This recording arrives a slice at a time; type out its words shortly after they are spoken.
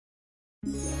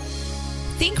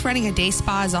think running a day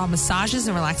spa is all massages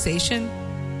and relaxation?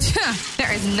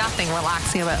 There is nothing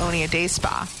relaxing about owning a day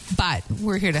spa, but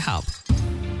we're here to help.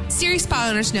 Serious spa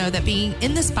owners know that being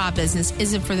in the spa business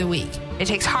isn't for the weak. It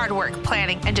takes hard work,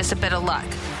 planning, and just a bit of luck.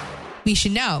 We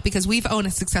should know because we've owned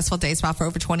a successful day spa for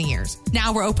over 20 years.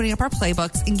 Now we're opening up our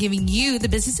playbooks and giving you the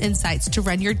business insights to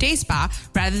run your day spa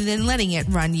rather than letting it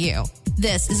run you.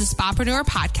 This is a Spapreneur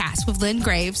podcast with Lynn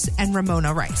Graves and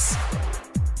Ramona Rice.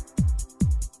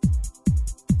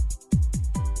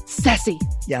 Ceci.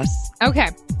 Yes. Okay.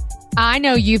 I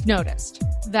know you've noticed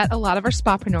that a lot of our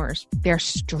spapreneurs, they're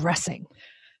stressing.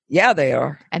 Yeah, they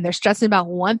are. And they're stressing about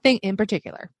one thing in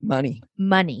particular. Money.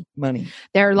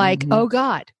 They're like, oh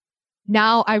God,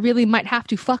 now I really might have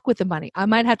to fuck with the money. I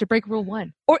might have to break rule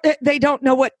 1. Or they don't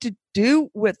know what to do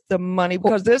with the money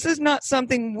because this is not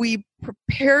something we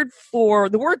prepared for.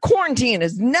 The word quarantine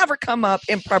has never come up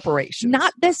in preparation.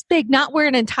 Not this big, not where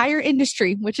an entire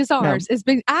industry, which is ours, is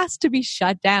being asked to be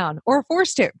shut down or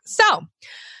forced to. So,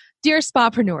 dear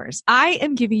spapreneurs, I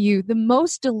am giving you the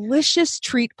most delicious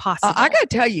treat possible. I got to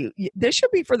tell you, this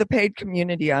should be for the paid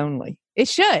community only. It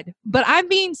should, but I'm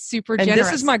being super generous. And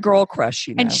this is my girl crush,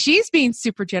 you know. And she's being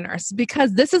super generous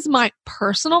because this is my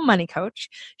personal money coach.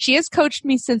 She has coached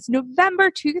me since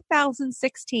November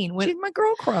 2016. She's my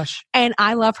girl crush. And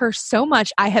I love her so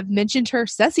much. I have mentioned her.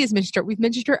 Ceci has mentioned her. We've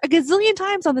mentioned her a gazillion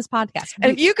times on this podcast.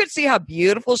 And if you could see how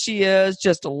beautiful she is,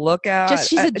 just to look at.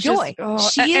 She's a joy.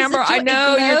 She Amber, is a joy. I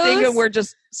know you're thinking we're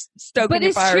just stoking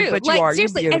your fires, but you are.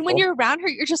 Seriously, and when you're around her,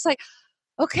 you're just like,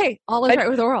 okay, all is right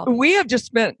with the world. We have just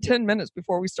spent 10 minutes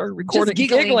before we started recording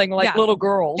giggling like little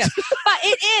girls. Yeah. But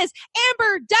it is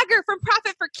Amber Duggar from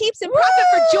Profit for Keeps and Profit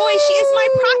for Joy. She is my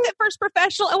Profit First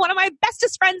professional and one of my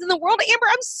bestest friends in the world. Amber,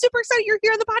 I'm super excited you're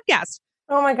here on the podcast.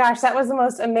 Oh my gosh, that was the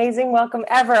most amazing welcome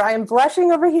ever. I am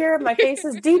blushing over here. My face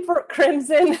is deep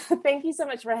crimson. Thank you so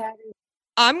much for having me.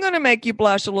 I'm going to make you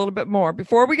blush a little bit more.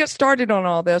 Before we get started on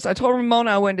all this, I told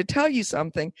Ramona I wanted to tell you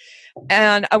something,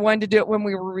 and I wanted to do it when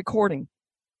we were recording.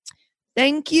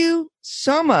 Thank you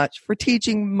so much for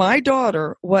teaching my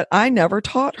daughter what I never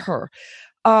taught her.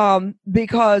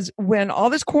 Because when all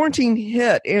this quarantine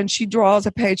hit and she draws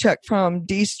a paycheck from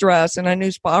De-Stress and I knew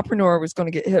Spapreneur was going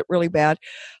to get hit really bad,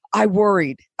 I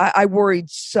worried. I worried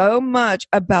so much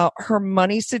about her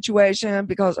money situation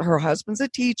because her husband's a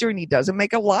teacher and he doesn't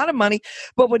make a lot of money,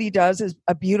 but what he does is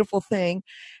a beautiful thing.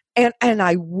 And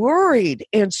I worried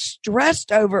and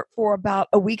stressed over it for about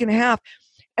a week and a half.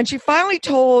 And she finally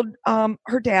told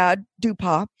her dad,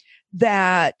 Dupa,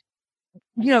 that,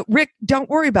 Rick, don't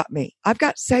worry about me. I've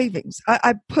got savings.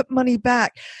 I put money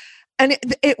back. And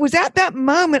it was at that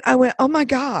moment I went, oh, my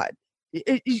God,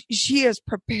 she is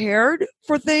prepared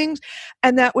for things.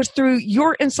 And that was through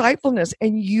your insightfulness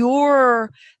and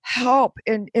your help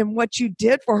in what you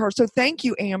did for her. So thank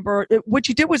you, Amber. What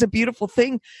you did was a beautiful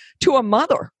thing to a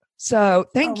mother. So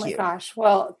thank you. Oh my gosh.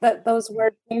 Well, those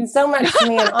words mean so much to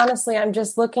me. And honestly, I'm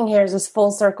just looking here as this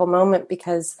full circle moment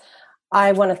because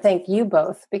I want to thank you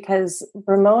both because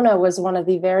Ramona was one of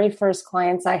the very first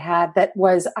clients I had that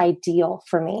was ideal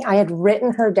for me. I had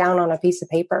written her down on a piece of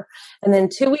paper. And then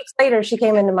 2 weeks later, she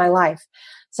came into my life.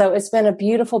 So it's been a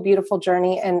beautiful, beautiful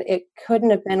journey. And it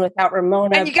couldn't have been without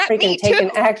Ramona and you got me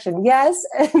taking action. Yes.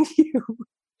 And you,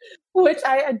 which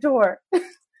I adore.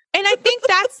 And I think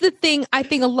that's the thing. I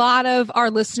think a lot of our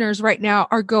listeners right now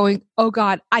are going, oh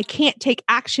God, I can't take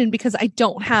action because I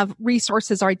don't have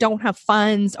resources or I don't have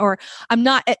funds or I'm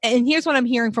not. And here's what I'm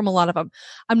hearing from a lot of them.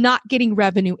 I'm not getting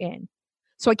revenue in.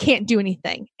 So I can't do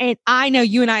anything. And I know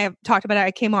you and I have talked about it.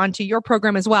 I came on to your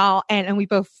program as well. And we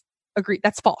both agreed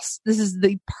that's false. This is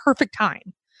the perfect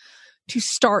time to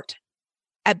start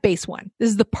at base 1.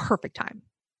 This is the perfect time.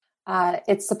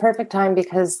 It's the perfect time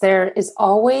because there is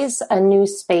always a new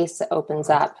space that opens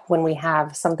up when we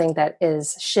have something that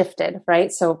is shifted, right?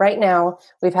 So right now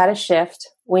we've had a shift.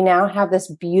 We now have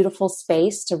this beautiful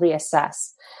space to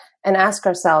reassess and ask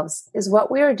ourselves, is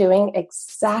what we are doing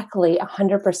exactly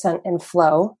 100% in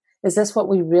flow? Is this what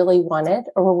we really wanted?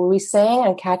 Or were we saying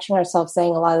and catching ourselves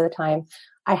saying a lot of the time,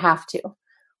 I have to,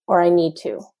 or I need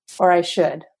to, or I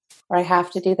should, or I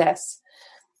have to do this.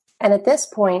 And at this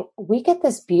point, we get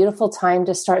this beautiful time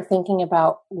to start thinking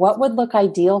about what would look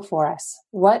ideal for us.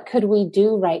 What could we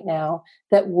do right now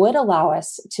that would allow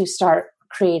us to start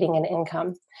creating an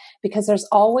income? Because there's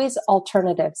always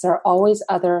alternatives. There are always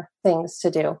other things to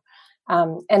do.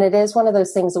 And it is one of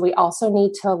those things that we also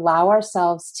need to allow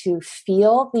ourselves to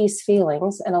feel these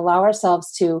feelings and allow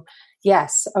ourselves to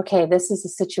yes, okay, this is a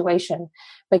situation,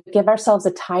 but give ourselves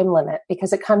a time limit,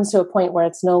 because it comes to a point where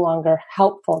it's no longer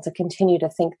helpful to continue to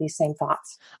think these same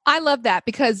thoughts. I love that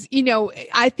because,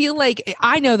 I feel like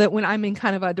I know that when I'm in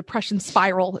kind of a depression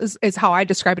spiral is how I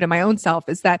describe it in my own self,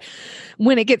 is that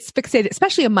when it gets fixated,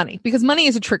 especially on money, because money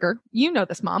is a trigger. You know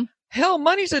this, Mom. Hell,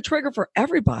 money's a trigger for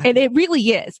everybody. And it really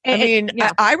is.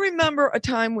 I remember a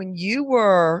time when you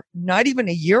were not even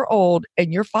a year old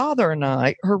and your father and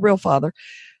I, her real father,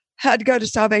 had to go to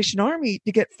Salvation Army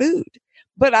to get food.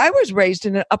 But I was raised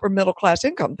in an upper middle class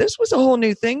income. This was a whole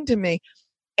new thing to me.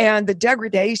 And the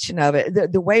degradation of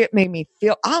it, the way it made me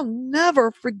feel, I'll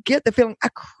never forget the feeling. I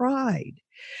cried.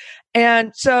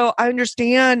 And so I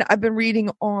understand, I've been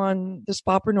reading on the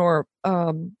Spapreneur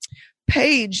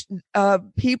page,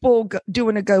 people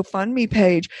doing a GoFundMe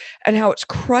page and how it's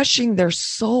crushing their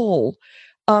soul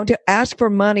to ask for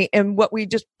money. And what we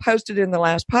just posted in the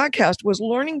last podcast was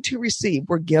learning to receive.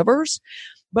 We're givers,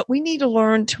 but we need to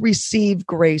learn to receive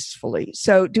gracefully.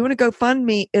 So doing a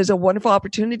GoFundMe is a wonderful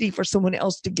opportunity for someone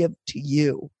else to give to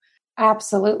you.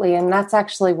 Absolutely. And that's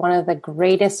actually one of the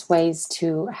greatest ways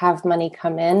to have money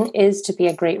come in, is to be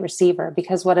a great receiver,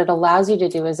 because what it allows you to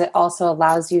do is it also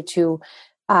allows you to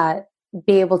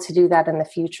be able to do that in the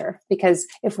future. Because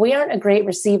if we aren't a great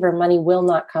receiver, money will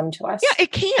not come to us. Yeah,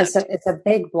 it can't. It's a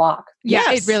big block. Yeah,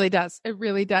 Yes. it really does. It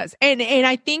really does. And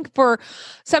I think for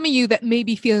some of you that may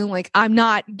be feeling like I'm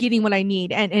not getting what I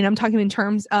need, and I'm talking in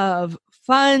terms of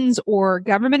funds or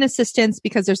government assistance,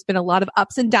 because there's been a lot of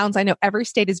ups and downs. I know every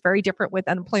state is very different with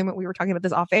unemployment. We were talking about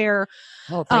this off air.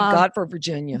 Oh, thank God for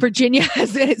Virginia. Virginia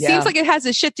seems like it has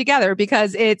its shit together,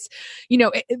 because it's,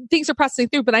 things are processing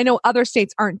through, but I know other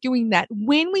states aren't doing that.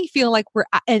 When we feel like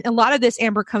and a lot of this,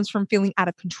 Amber, comes from feeling out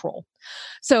of control.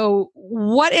 So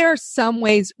what are some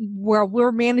ways where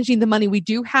we're managing the money we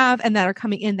do have and that are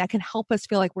coming in that can help us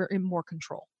feel like we're in more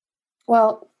control?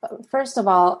 Well, first of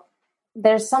all,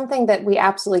 there's something that we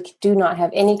absolutely do not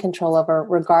have any control over,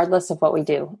 regardless of what we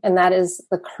do, and that is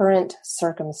the current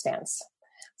circumstance.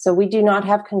 So we do not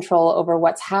have control over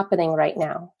what's happening right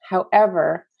now.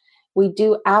 However, we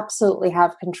do absolutely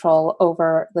have control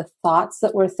over the thoughts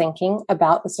that we're thinking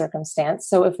about the circumstance.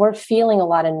 So if we're feeling a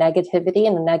lot of negativity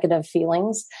and negative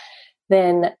feelings,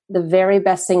 then the very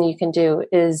best thing you can do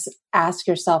is ask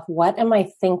yourself, what am I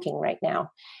thinking right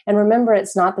now? And remember,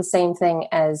 it's not the same thing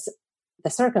as the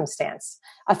circumstance.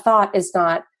 A thought is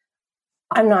not,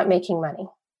 I'm not making money.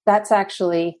 That's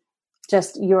actually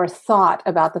just your thought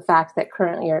about the fact that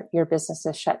currently your business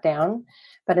is shut down.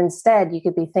 But instead, you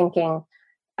could be thinking,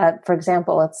 for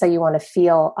example, let's say you want to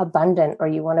feel abundant, or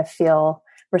you want to feel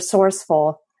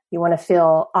resourceful, you want to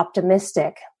feel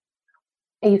optimistic.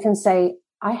 And you can say,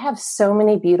 I have so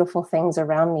many beautiful things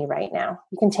around me right now.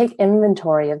 You can take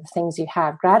inventory of the things you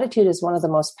have. Gratitude is one of the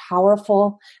most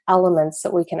powerful elements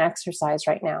that we can exercise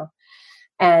right now.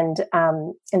 And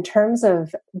in terms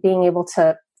of being able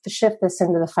to shift this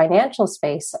into the financial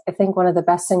space, I think one of the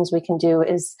best things we can do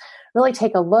is really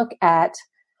take a look at,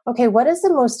 okay, what is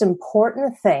the most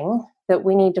important thing that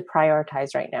we need to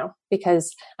prioritize right now?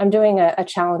 Because I'm doing a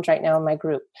challenge right now in my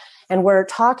group, and we're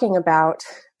talking about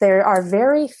there are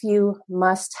very few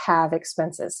must-have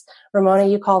expenses. Ramona,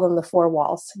 you call them the 4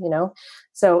 walls,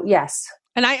 So yes.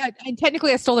 And I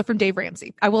technically I stole it from Dave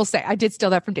Ramsey. I will say I did steal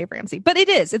that from Dave Ramsey, but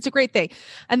it's a great thing.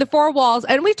 And the 4 walls,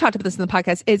 and we've talked about this in the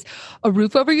podcast, is a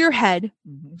roof over your head,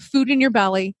 food in your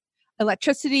belly,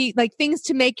 electricity, like things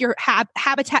to make your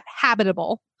habitat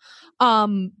habitable,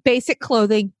 basic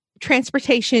clothing,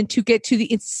 transportation to get to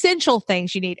the essential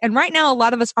things you need. And right now, a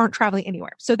lot of us aren't traveling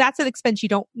anywhere. So that's an expense you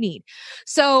don't need.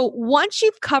 So once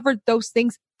you've covered those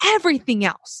things, everything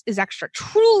else is extra.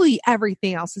 Truly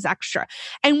everything else is extra.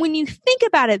 And when you think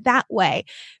about it that way,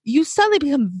 you suddenly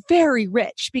become very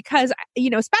rich because,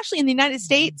 especially in the United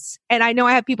States, and I know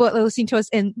I have people listening to us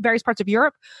in various parts of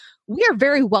Europe, we are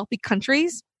very wealthy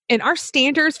countries. And our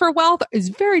standards for wealth is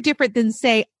very different than,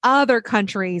 say, other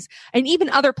countries and even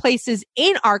other places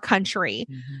in our country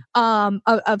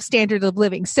of standard of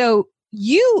living. So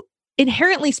you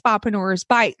inherently, Spapreneurs,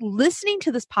 by listening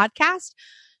to this podcast,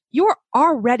 you're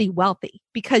already wealthy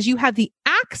because you have the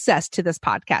access to this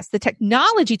podcast, the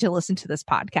technology to listen to this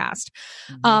podcast,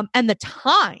 and the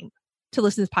time to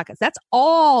listen to this podcast. That's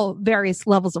all various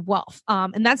levels of wealth.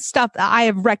 And that's stuff that I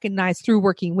have recognized through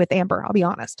working with Amber, I'll be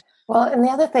honest. Well, and the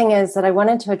other thing is that I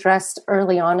wanted to address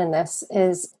early on in this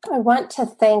is I want to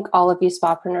thank all of you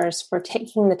Spapreneurs for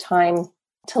taking the time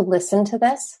to listen to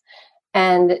this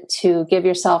and to give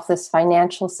yourself this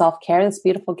financial self-care, this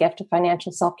beautiful gift of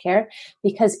financial self-care,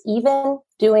 because even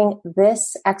doing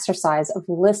this exercise of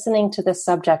listening to this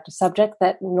subject, a subject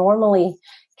that normally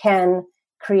can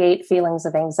create feelings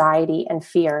of anxiety and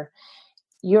fear,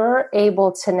 you're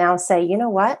able to now say, you know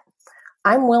what?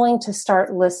 I'm willing to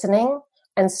start listening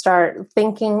and start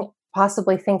thinking,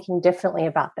 possibly thinking differently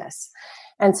about this.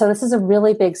 And so this is a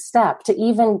really big step to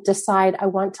even decide, I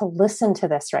want to listen to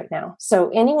this right now. So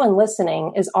anyone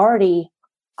listening is already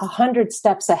 100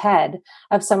 steps ahead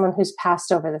of someone who's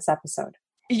passed over this episode.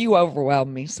 You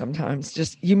overwhelm me sometimes.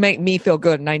 Just, you make me feel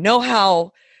good. And I know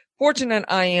how fortunate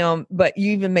I am, but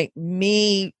you even make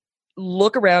me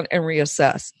look around and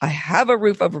reassess. I have a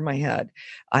roof over my head.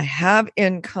 I have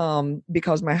income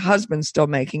because my husband's still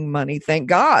making money. Thank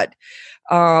God.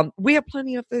 We have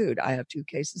plenty of food. I have 2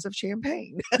 cases of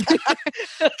champagne.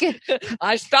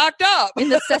 I stocked up. In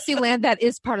the Ceci land, that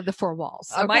is part of the 4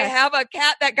 walls. I might have a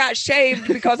cat that got shaved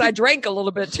because I drank a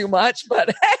little bit too much,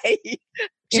 but hey,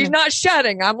 she's not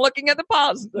shedding. I'm looking at the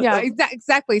positive. Yeah,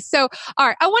 exactly. So, all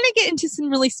right, I want to get into some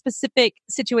really specific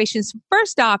situations.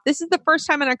 First off, this is the first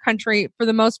time in our country, for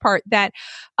the most part, that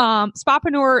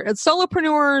spapreneur,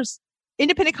 solopreneurs,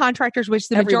 independent contractors, which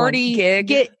the majority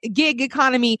gig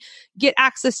economy, get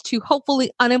access to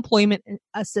hopefully unemployment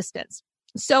assistance.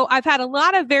 So I've had a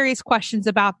lot of various questions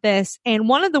about this. And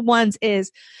one of the ones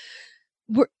is,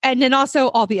 and then also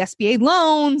all the SBA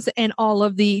loans and all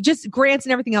of the just grants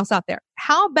and everything else out there,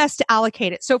 how best to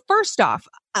allocate it. So first off,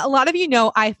 a lot of you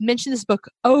know, I've mentioned this book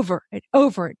over and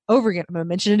over and over again. I'm going to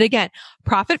mention it again.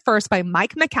 Profit First by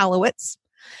Mike Michalowicz.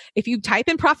 If you type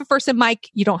in Profit First and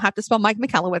Mike, you don't have to spell Mike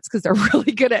Michalowicz because they're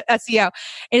really good at SEO.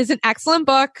 It is an excellent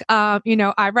book. You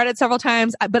know, I've read it several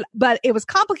times, but it was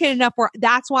complicated enough where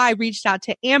that's why I reached out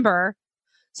to Amber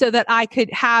so that I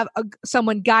could have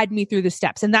someone guide me through the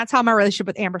steps. And that's how my relationship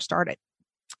with Amber started.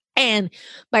 And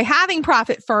by having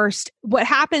Profit First, what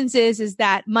happens is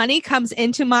that money comes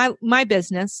into my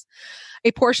business.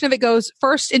 A portion of it goes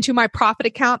first into my profit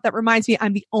account. That reminds me,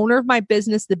 I'm the owner of my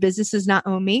business. The business does not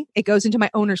own me. It goes into my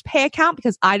owner's pay account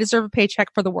because I deserve a paycheck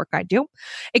for the work I do.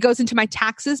 It goes into my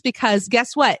taxes because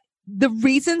guess what? The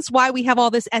reasons why we have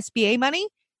all this SBA money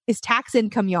is tax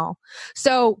income, y'all.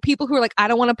 So people who are like, I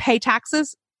don't want to pay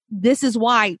taxes. This is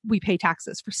why we pay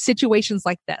taxes for situations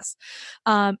like this.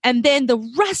 And then the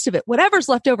rest of it, whatever's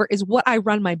left over, is what I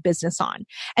run my business on.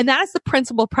 And that is the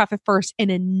principle of Profit First in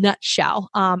a nutshell.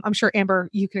 I'm sure, Amber,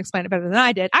 you can explain it better than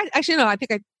I did. I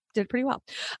think I did pretty well.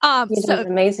 You did an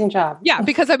amazing job. Yeah,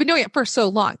 because I've been doing it for so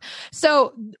long.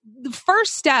 So the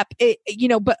first step,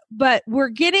 but we're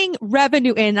getting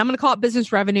revenue in. I'm going to call it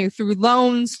business revenue through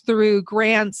loans, through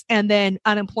grants, and then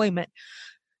unemployment.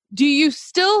 Do you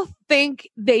still think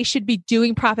they should be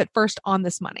doing Profit First on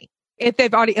this money if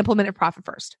they've already implemented Profit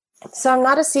First? So I'm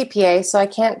not a CPA, so I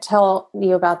can't tell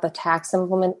you about the tax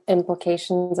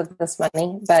implications of this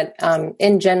money. But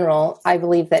in general, I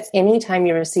believe that anytime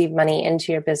you receive money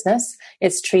into your business,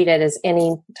 it's treated as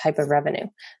any type of revenue.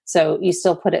 So you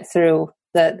still put it through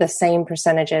the same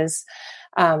percentages.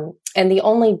 And the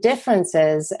only difference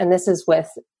is, and this is with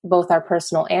both our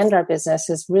personal and our business,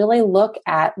 is really look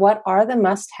at what are the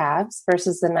must-haves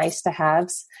versus the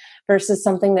nice-to-haves versus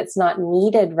something that's not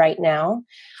needed right now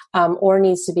or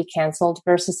needs to be canceled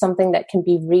versus something that can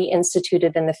be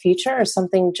reinstituted in the future or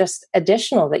something just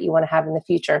additional that you want to have in the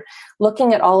future.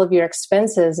 Looking at all of your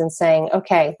expenses and saying,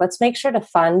 okay, let's make sure to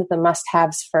fund the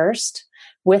must-haves first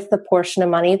with the portion of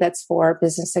money that's for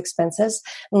business expenses.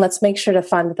 And let's make sure to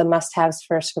fund the must-haves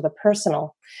first for the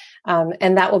personal.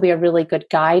 And that will be a really good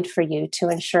guide for you to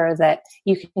ensure that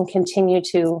you can continue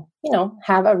to,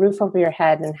 have a roof over your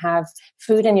head and have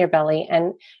food in your belly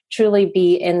and truly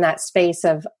be in that space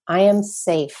of, I am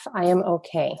safe. I am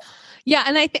okay. Yeah.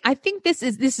 And I think this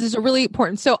is a really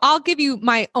important. So I'll give you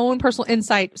my own personal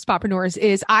insight, Spotpreneurs,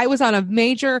 is I was on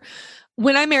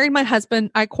when I married my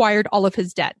husband, I acquired all of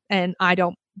his debt, and I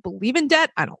don't believe in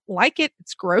debt. I don't like it.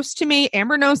 It's gross to me.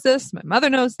 Amber knows this. My mother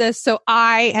knows this. So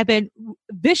I have been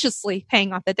viciously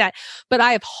paying off the debt, but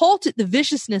I have halted the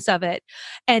viciousness of it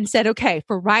and said, okay,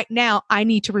 for right now, I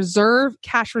need to reserve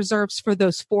cash reserves for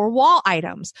those 4 wall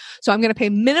items. So I'm going to pay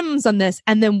minimums on this.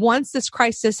 And then once this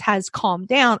crisis has calmed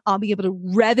down, I'll be able to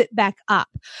rev it back up.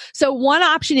 So one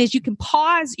option is you can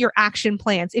pause your action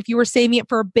plans. If you were saving it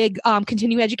for a big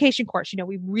continuing education course,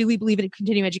 we really believe in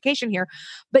continuing education here,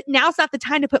 but now's not the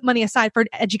time to put money aside for an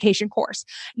education course.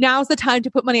 Now's the time to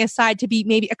put money aside to be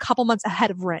maybe a couple months ahead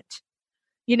of rent,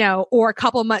 or a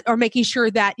couple of months, or making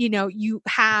sure that, you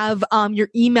have your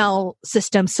email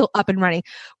system still up and running.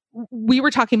 We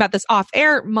were talking about this off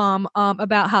air, Mom,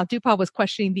 about how Dupa was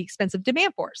questioning the expense of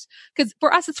Demand Force. Because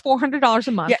for us, it's $400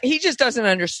 a month. Yeah, he just doesn't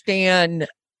understand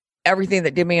everything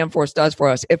that Demand Force does for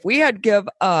us. If we had give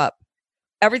up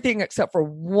everything except for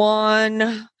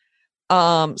one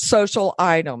social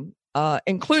item,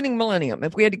 including Millennium,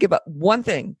 if we had to give up one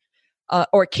thing,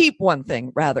 or keep one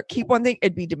thing,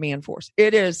 it'd be demand force.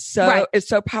 It is so, right. It's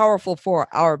so powerful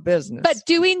for our business. But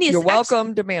doing this, you're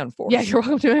welcome, demand force. Yeah, you're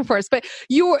welcome, demand force. But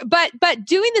but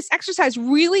doing this exercise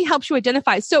really helps you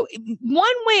identify. So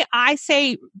one way I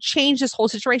say change this whole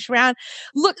situation around,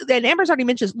 look, and Amber's already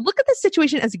mentioned, look at the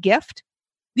situation as a gift.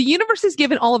 The universe has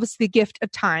given all of us the gift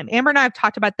of time. Amber and I have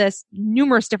talked about this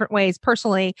numerous different ways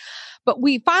personally, but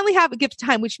we finally have a gift of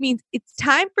time, which means it's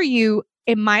time for you,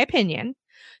 in my opinion,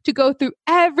 to go through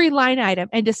every line item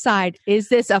and decide, is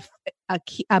this a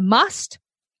must?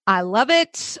 I love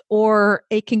it, or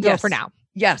it can go for now.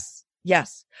 Yes.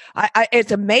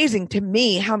 It's amazing to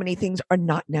me how many things are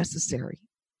not necessary.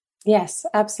 Yes,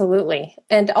 absolutely.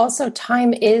 And also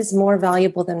time is more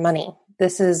valuable than money.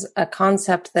 This is a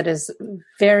concept that is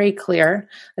very clear.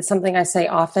 It's something I say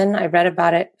often. I read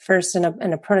about it first in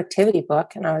a productivity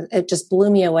book, and it just blew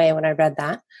me away when I read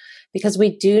that. Because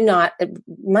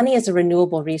money is a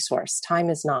renewable resource. Time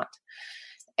is not.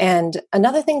 And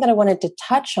another thing that I wanted to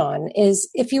touch on is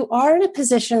if you are in a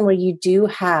position where you do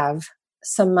have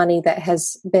some money that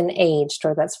has been aged,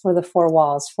 or that's for the four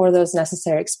walls, for those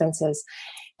necessary expenses,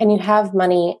 and you have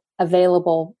money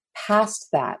available past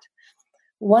that,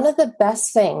 one of the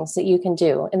best things that you can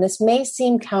do, and this may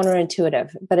seem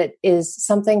counterintuitive, but it is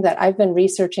something that I've been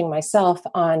researching myself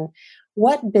on,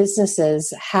 what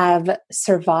businesses have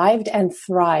survived and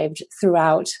thrived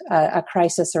throughout a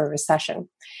crisis or a recession.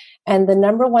 And the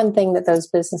number one thing that those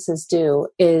businesses do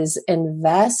is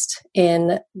invest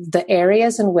in the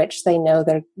areas in which they know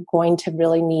they're going to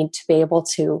really need to be able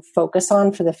to focus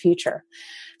on for the future.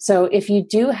 So if you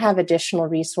do have additional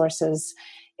resources,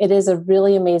 it is a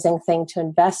really amazing thing to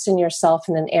invest in yourself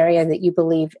in an area that you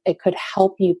believe it could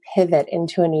help you pivot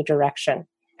into a new direction.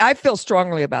 I feel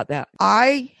strongly about that.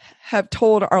 I have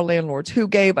told our landlords, who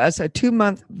gave us a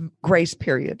 2-month grace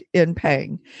period in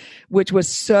paying, which was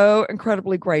so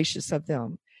incredibly gracious of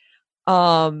them,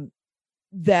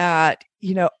 that,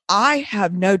 I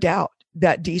have no doubt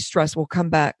that de-stress will come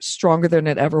back stronger than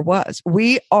it ever was.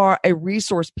 We are a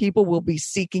resource people will be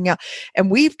seeking out,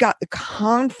 and we've got the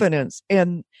confidence,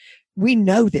 and we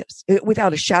know this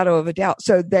without a shadow of a doubt.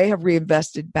 So they have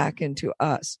reinvested back into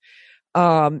us.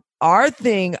 Our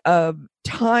thing of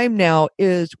time now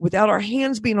is, without our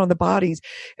hands being on the bodies,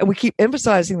 and we keep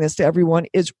emphasizing this to everyone,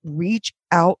 is reach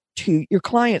out to your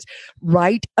clients,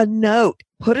 write a note,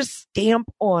 put a stamp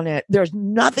on it. There's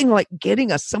nothing like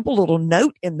getting a simple little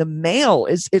note in the mail.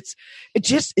 It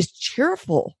just is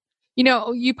cheerful.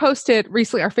 You posted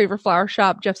recently, our favorite flower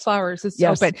shop, Jeff's Flowers, is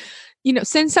open.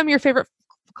 Send some of your favorite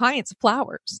clients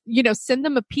flowers, send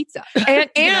them a pizza.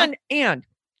 And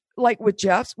like with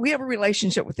Jeff's, we have a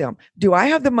relationship with them. Do I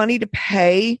have the money to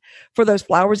pay for those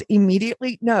flowers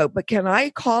immediately? No. But can I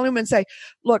call him and say,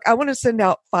 look, I want to send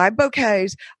out 5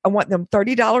 bouquets. I want them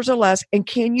 $30 or less. And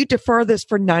can you defer this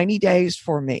for 90 days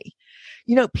for me?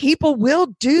 People will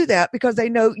do that because they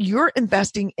know you're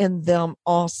investing in them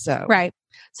also. Right.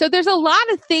 So there's a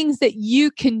lot of things that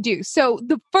you can do. So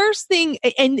the first thing,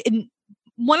 and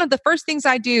one of the first things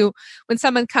I do when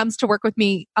someone comes to work with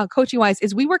me, coaching wise,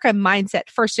 is we work on mindset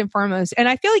first and foremost. And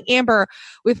I feel like, Amber,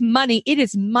 with money,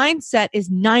 mindset is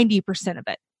 90% of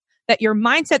it. That your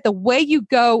mindset, the way you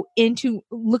go into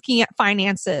looking at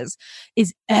finances,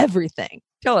 is everything.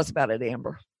 Tell us about it,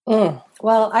 Amber.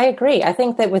 Well, I agree. I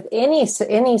think that with any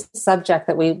subject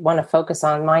that we want to focus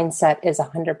on, mindset is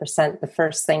 100% the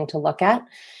first thing to look at,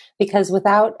 because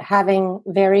without having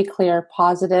very clear,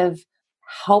 positive,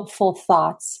 helpful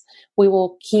thoughts, we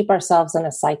will keep ourselves in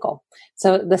a cycle.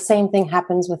 So the same thing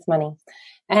happens with money.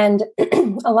 And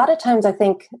a lot of times I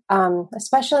think,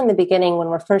 especially in the beginning, when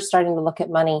we're first starting to look at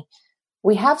money,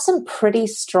 we have some pretty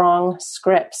strong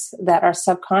scripts that our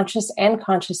subconscious and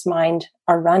conscious mind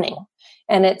are running.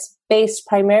 And it's based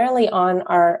primarily on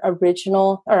our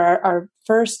original or our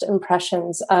first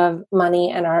impressions of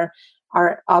money and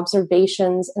our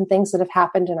observations and things that have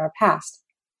happened in our past.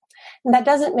 And that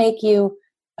doesn't make you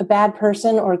a bad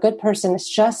person or a good person. It's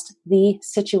just the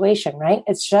situation, right?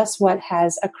 It's just what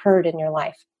has occurred in your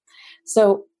life.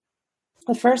 So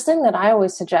the first thing that I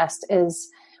always suggest is,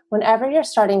 whenever you're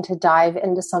starting to dive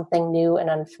into something new and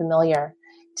unfamiliar,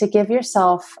 to give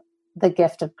yourself the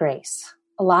gift of grace.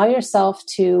 Allow yourself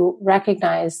to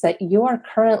recognize that you are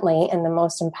currently in the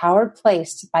most empowered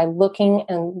place by looking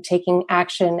and taking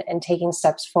action and taking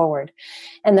steps forward.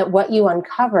 And that what you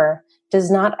uncover does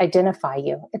not identify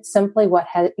you. It's simply what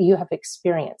you have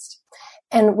experienced.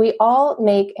 And we all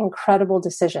make incredible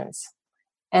decisions.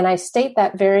 And I state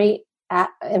that very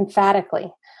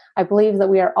emphatically. I believe that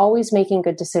we are always making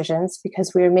good decisions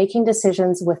because we are making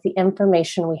decisions with the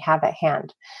information we have at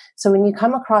hand. So when you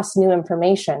come across new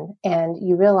information and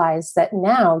you realize that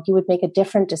now you would make a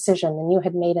different decision than you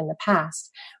had made in the past,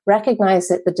 recognize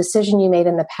that the decision you made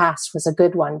in the past was a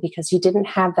good one because you didn't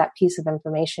have that piece of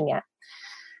information yet.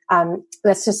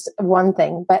 That's just one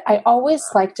thing. But I always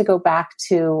like to go back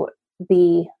to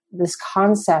this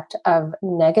concept of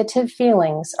negative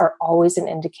feelings are always an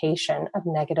indication of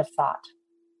negative thought.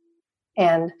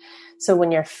 And so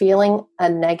when you're feeling a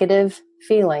negative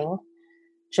feeling,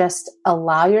 just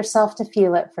allow yourself to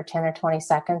feel it for 10 or 20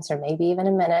 seconds or maybe even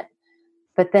a minute,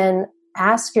 but then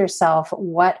ask yourself,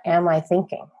 what am I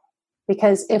thinking?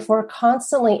 Because if we're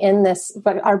constantly in this,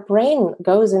 but our brain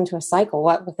goes into a cycle,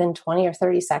 within 20 or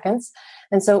 30 seconds.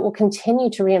 And so it will continue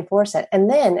to reinforce it. And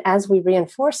then as we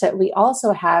reinforce it, we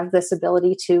also have this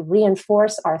ability to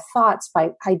reinforce our thoughts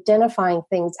by identifying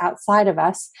things outside of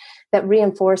us that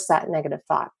reinforce that negative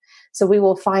thought. So we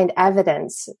will find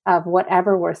evidence of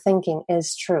whatever we're thinking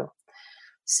is true.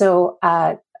 So,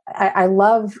 I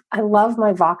love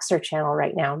my Voxer channel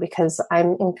right now because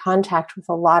I'm in contact with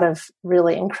a lot of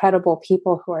really incredible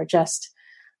people who are just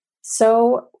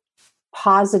so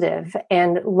positive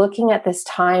and looking at this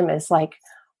time as like,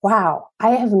 wow, I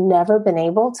have never been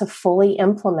able to fully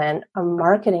implement a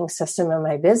marketing system in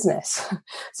my business.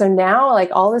 So now, like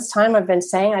all this time I've been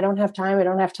saying, I don't have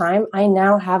time. I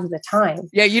now have the time.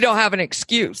 Yeah. You don't have an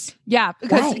excuse. Yeah.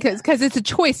 Because it's a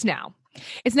choice now.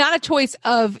 It's not a choice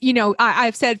of,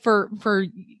 I've said for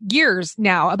years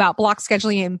now about block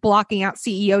scheduling and blocking out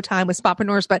CEO time with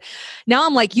Spotpreneurs, but now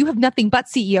I'm like, you have nothing but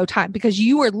CEO time because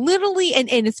you are literally, and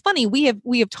it's funny, we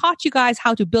have taught you guys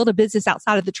how to build a business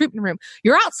outside of the treatment room.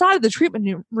 You're outside of the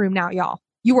treatment room now, y'all.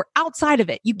 You are outside of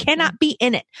it. You cannot be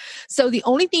in it. So the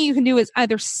only thing you can do is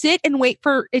either sit and wait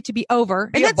for it to be over.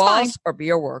 Be and a boss or be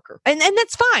a worker. And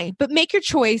that's fine, but make your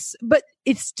choice, but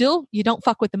it's still, you don't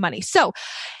fuck with the money. So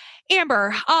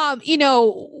Amber,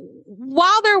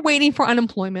 while they're waiting for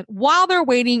unemployment, while they're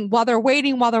waiting, what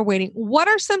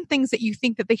are some things that you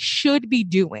think that they should be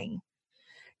doing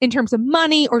in terms of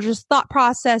money or just thought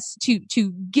process to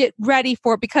get ready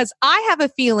for it? Because I have a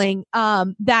feeling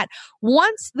that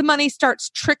once the money starts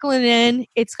trickling in,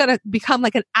 it's going to become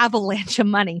like an avalanche of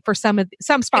money for some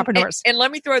Spotpreneurs. And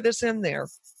let me throw this in there.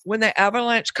 When the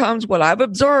avalanche comes, what I've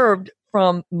observed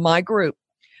from my group,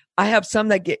 I have some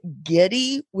that get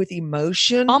giddy with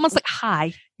emotion. Almost like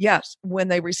high. Yes, when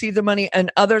they receive the money,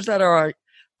 and others that are,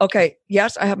 okay,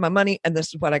 yes, I have my money and this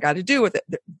is what I got to do with it.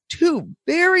 Two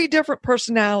very different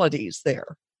personalities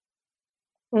there.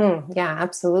 Yeah,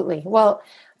 absolutely. Well,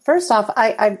 first off,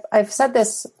 I've said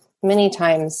this many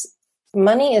times.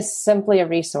 Money is simply a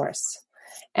resource.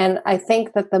 And I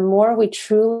think that the more we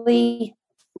truly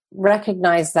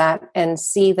recognize that and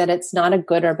see that it's not a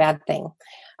good or bad thing.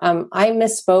 I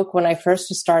misspoke when I first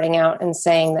was starting out and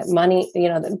saying that money,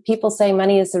 that people say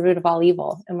money is the root of all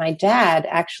evil. And my dad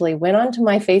actually went onto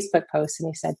my Facebook post and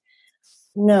he said,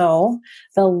 no,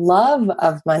 the love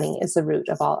of money is the root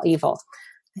of all evil.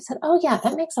 I said, oh yeah,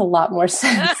 that makes a lot more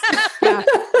sense.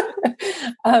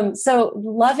 So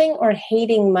loving or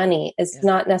hating money is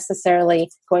not necessarily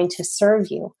going to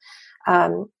serve you.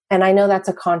 And I know that's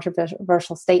a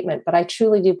controversial statement, but I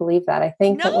truly do believe that. I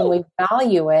think that when we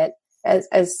value it,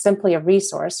 as simply a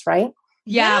resource, right?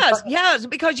 Yes,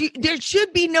 because there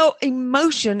should be no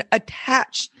emotion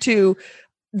attached to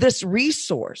this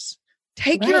resource.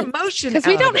 Take your emotion out. Because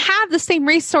we don't have the same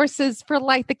resources for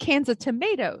like the cans of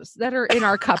tomatoes that are in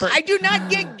our cupboard. I do not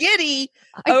get giddy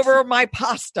over my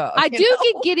pasta. I do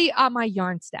get giddy on my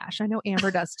yarn stash. I know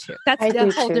Amber does too. That's I do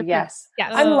whole too, different. yes.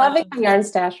 I'm loving my yarn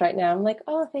stash right now. I'm like,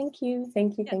 oh, thank you.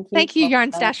 Thank you,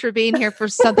 Yarn Stash, for being here for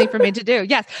something for me to do.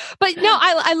 Yes. But no,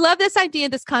 I love this idea,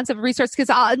 this concept of resource, because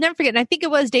I'll never forget. And I think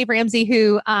it was Dave Ramsey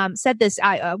who said this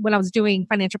when I was doing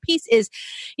Financial Peace is,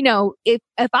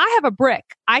 if I have a brick,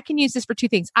 I can use this for two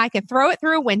things. I can throw it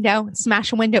through a window and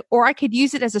smash a window, or I could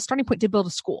use it as a starting point to build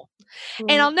a school.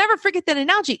 And I'll never forget that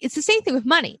analogy. It's the same thing with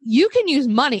money. You can use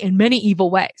money in many evil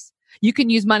ways. You can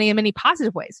use money in many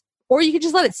positive ways, or you can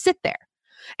just let it sit there.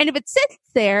 And if it sits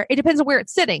there, it depends on where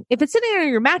it's sitting. If it's sitting on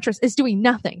your mattress, it's doing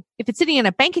nothing. If it's sitting in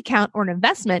a bank account or an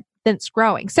investment, then it's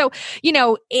growing. So,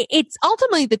 it's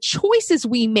ultimately the choices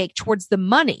we make towards the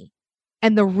money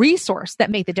and the resource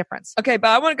that make the difference. Okay, but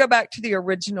I want to go back to the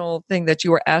original thing that you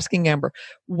were asking, Amber.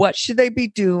 What should they be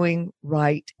doing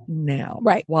right now?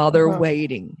 Right. While they're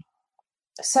waiting?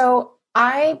 So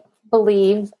I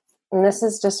believe, and this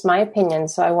is just my opinion,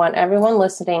 so I want everyone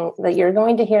listening that you're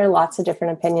going to hear lots of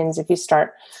different opinions if you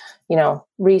start,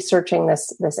 researching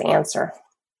this answer.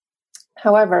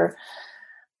 However,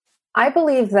 I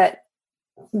believe that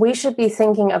we should be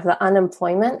thinking of the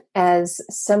unemployment as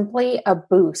simply a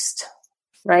boost,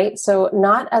 right? So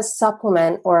not a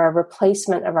supplement or a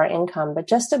replacement of our income, but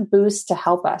just a boost to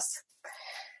help us.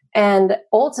 And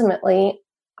ultimately,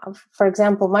 for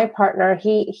example, my partner,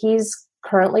 he's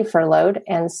currently furloughed.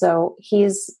 And so he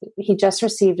just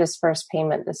received his first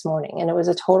payment this morning, and it was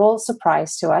a total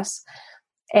surprise to us.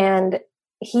 And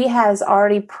he has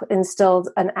already instilled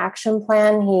an action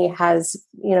plan. He has,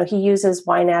 he uses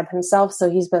YNAB himself.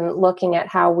 So he's been looking at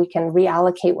how we can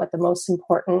reallocate what the most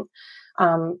important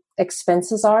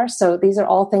expenses are. So these are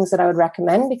all things that I would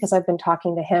recommend, because I've been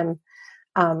talking to him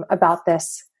about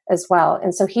this as well.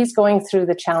 And so he's going through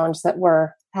the challenge that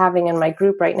we're having in my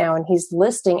group right now. And he's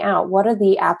listing out what are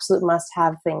the absolute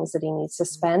must-have things that he needs to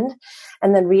spend,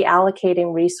 and then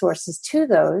reallocating resources to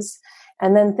those.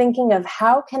 And then thinking of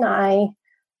how can I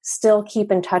still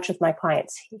keep in touch with my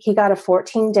clients. He got a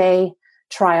 14-day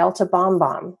trial to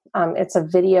BombBomb. It's a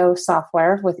video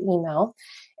software with email.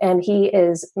 And he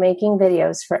is making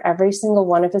videos for every single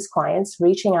one of his clients,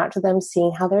 reaching out to them,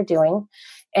 seeing how they're doing.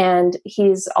 And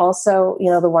he's also,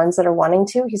 the ones that are wanting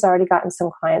to, he's already gotten some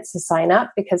clients to sign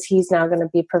up, because he's now going to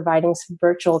be providing some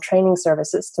virtual training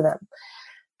services to them.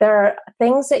 There are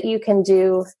things that you can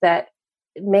do that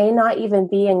may not even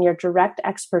be in your direct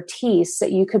expertise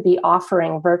that you could be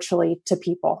offering virtually to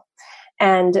people.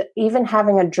 And even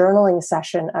having a journaling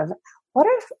session of, what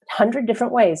are 100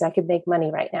 different ways I could make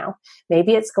money right now?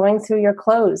 Maybe it's going through your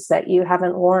clothes that you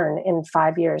haven't worn in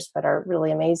 5 years, but are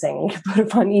really amazing. You can put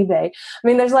them on eBay. I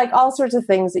mean, there's like all sorts of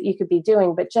things that you could be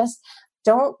doing, but just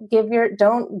don't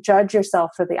judge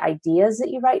yourself for the ideas that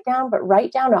you write down, but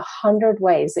write down 100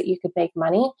 ways that you could make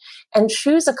money, and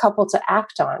choose a couple to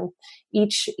act on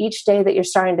each day that you're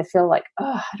starting to feel like,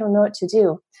 I don't know what to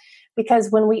do.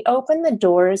 Because when we open the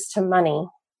doors to money,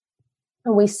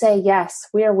 and we say, yes,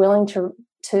 we are willing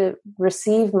to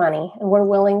receive money, and we're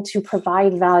willing to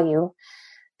provide value,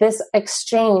 this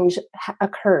exchange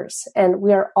occurs, and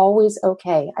we are always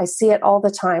okay. I see it all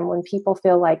the time when people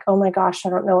feel like, oh my gosh,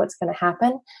 I don't know what's going to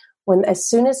happen. As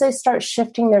soon as they start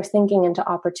shifting their thinking into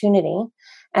opportunity,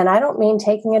 and I don't mean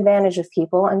taking advantage of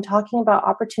people, I'm talking about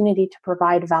opportunity to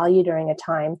provide value during a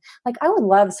time. Like, I would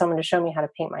love someone to show me how to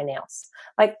paint my nails.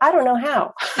 Like, I don't know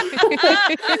how.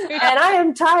 And I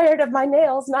am tired of my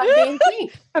nails not being clean.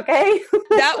 Okay.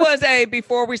 That was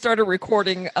before we started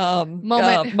recording,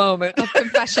 moment of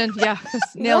confession. Yeah.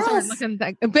 Nails aren't looking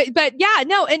like, but yeah,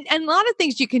 no. And a lot of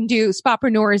things you can do,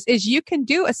 Spapreneurs, is you can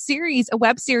do a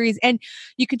web series, and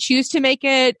you can choose to make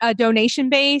it a donation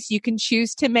base. You can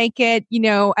choose to make it,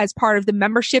 as part of the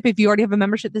membership. If you already have a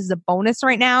membership, this is a bonus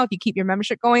right now. If you keep your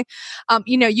membership going,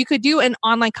 you could do an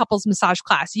online couples massage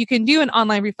class. You can do an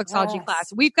online reflexology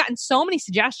class. We've gotten so many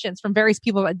suggestions from various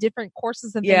people about different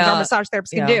courses and things our massage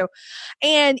therapists can do.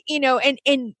 And,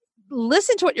 and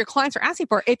listen to what your clients are asking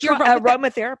for. If you're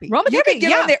aromatherapy, you can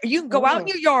get on there. You can go out in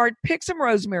your yard, pick some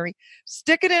rosemary,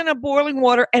 stick it in a boiling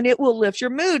water, and it will lift your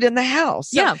mood in the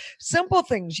house. So simple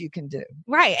things you can do.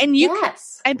 Right. And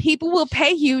and people will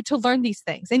pay you to learn these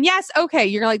things. And yes, okay,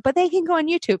 you're like, but they can go on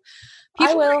YouTube.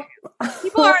 I will.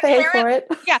 People are pay for it.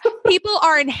 Yeah. People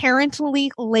are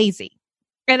inherently lazy.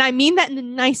 And I mean that in the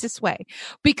nicest way,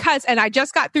 because, and I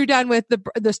just got done with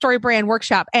the Story Brand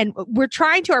workshop, and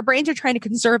our brains are trying to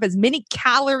conserve as many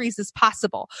calories as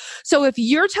possible. So if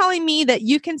you're telling me that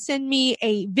you can send me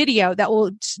a video that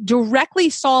will directly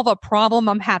solve a problem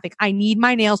I'm having, I need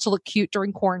my nails to look cute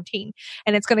during quarantine,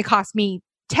 and it's going to cost me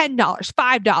 $10,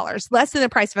 $5, less than the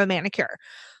price of a manicure.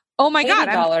 Oh my God.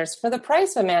 $80 for the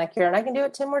price of a manicure, and I can do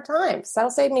it 10 more times.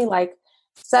 That'll save me like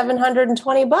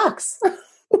 $720.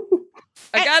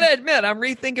 I got to admit, I'm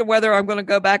rethinking whether I'm going to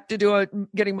go back to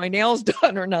getting my nails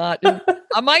done or not. And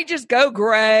I might just go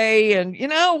gray, and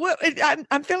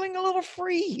I'm feeling a little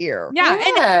free here. Yeah.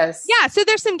 Yes. So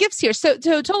there's some gifts here. So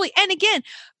totally. And again,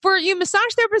 for you massage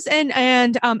therapists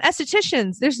and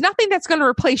estheticians, there's nothing that's going to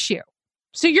replace you.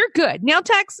 So you're good. Nail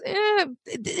techs,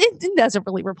 it doesn't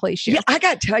really replace you. Yeah, I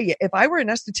got to tell you, if I were an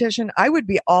esthetician, I would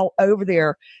be all over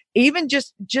there, even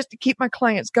just to keep my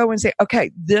clients going and say,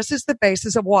 okay, this is the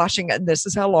basis of washing, and this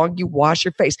is how long you wash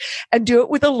your face, and do it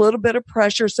with a little bit of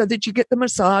pressure so that you get the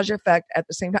massage effect at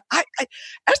the same time.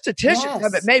 Estheticians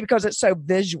have it made because it's so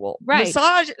visual. Right.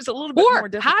 Massage is a little bit more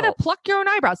difficult. How to pluck your own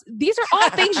eyebrows. These are all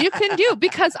things you can do,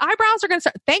 because eyebrows are going to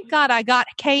start. Thank God I got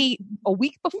Kay a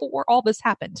week before all this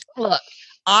happened. Look.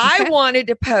 I wanted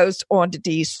to post on to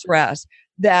De-Stress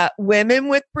that women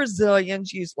with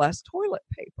Brazilians use less toilet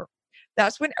paper.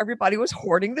 That's when everybody was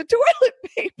hoarding the toilet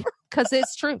paper. Because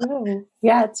it's true.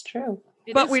 Yeah, it's true.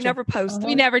 But we never posted.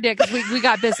 We never did, because we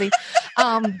got busy.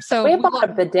 So we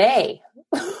bought a bidet.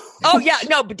 Oh yeah,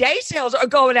 no, bidet sales are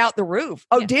going out the roof.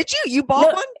 Oh, did you? You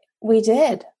bought one? We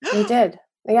did. We did.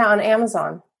 Yeah, on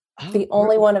Amazon. The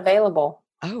only one available.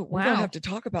 Oh, we're gonna have to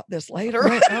talk about this later.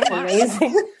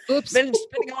 Amazing. Oops. Been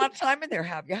spending a lot of time in there,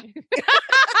 have you?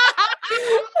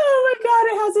 Oh my God,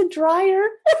 it has a dryer.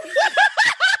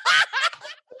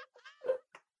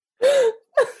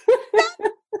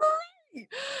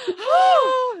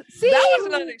 Oh, see, that was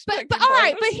an unexpected. But all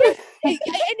right, but here's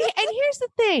the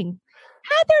thing: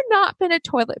 had there not been a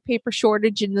toilet paper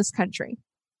shortage in this country,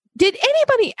 did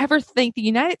anybody ever think the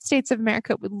United States of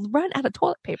America would run out of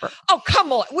toilet paper? Oh,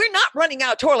 come on. We're not running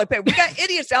out of toilet paper. We got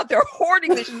idiots out there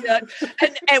hoarding this shit.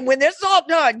 And when this is all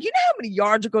done, you know how many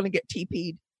yards are going to get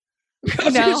TP'd?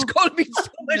 Because there's going to be so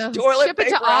much toilet Ship paper.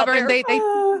 Ship it to Auburn. They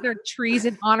their trees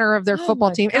in honor of their football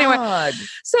team. God. Anyway,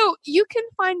 so you can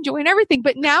find joy in everything,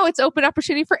 but now it's open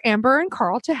opportunity for Amber and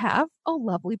Carl to have a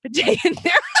lovely bidet in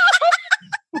there.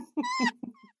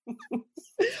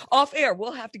 Off air,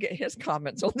 we'll have to get his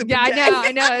comments on the bidet.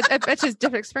 I know. It's just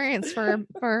different experience for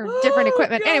different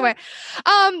equipment. God. Anyway,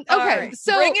 okay, right.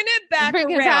 So bringing it back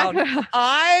around,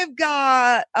 I've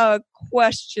got a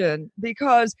question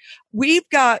because we've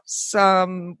got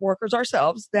some workers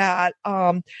ourselves that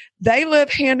they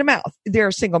live hand to mouth. They're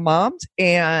single moms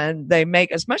and they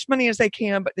make as much money as they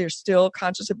can, but they're still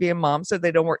conscious of being moms, so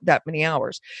they don't work that many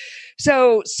hours.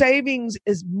 So savings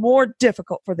is more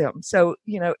difficult for them. So,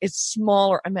 it's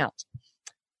smaller amounts.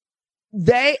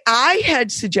 I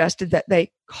had suggested that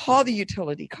they call the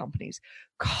utility companies,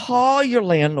 call your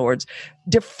landlords,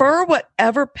 defer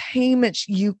whatever payments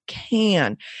you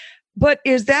can. But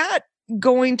is that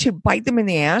going to bite them in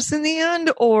the ass in the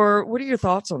end? Or what are your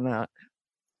thoughts on that?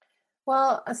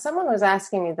 Well, someone was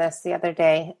asking me this the other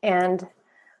day, and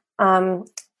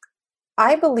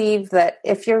I believe that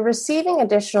if you're receiving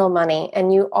additional money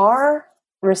and you are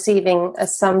receiving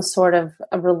some sort of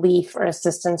a relief or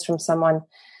assistance from someone,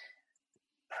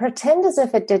 pretend as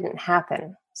if it didn't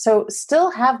happen. So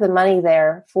still have the money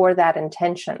there for that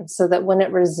intention so that when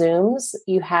it resumes,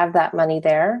 you have that money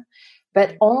there,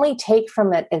 but only take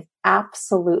from it if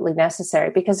absolutely necessary.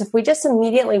 Because if we just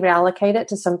immediately reallocate it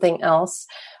to something else,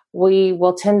 we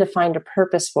will tend to find a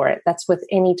purpose for it. That's with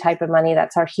any type of money.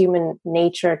 That's our human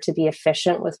nature to be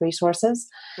efficient with resources.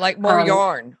 Like more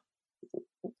yarn.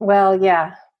 Well,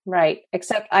 yeah, right.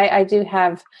 Except I do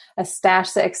have a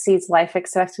stash that exceeds life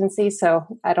expectancy, so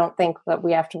I don't think that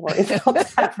we have to worry about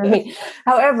that for me.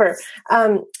 However,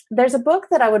 there's a book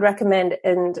that I would recommend,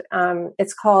 and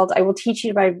it's called "I Will Teach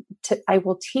You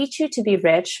to Be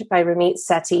Rich" by Ramit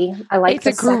Sethi. I like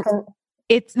the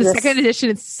second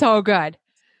edition. It's so good.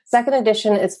 Second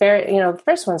edition, it's very, the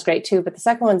first one's great too, but the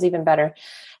second one's even better.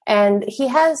 And he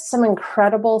has some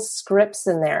incredible scripts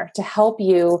in there to help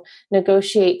you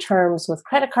negotiate terms with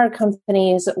credit card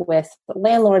companies, with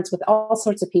landlords, with all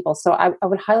sorts of people. So I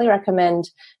would highly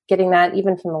recommend getting that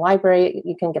even from the library.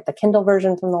 You can get the Kindle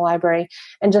version from the library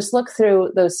and just look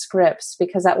through those scripts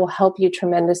because that will help you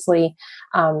tremendously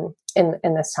in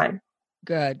this time.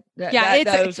 Good.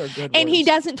 Those are good. And he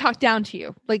doesn't talk down to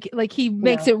you. Like he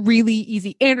makes it really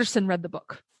easy. Anderson read the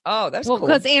book. Oh, that's cool.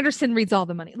 Because Anderson reads all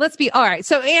the money. All right.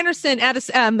 So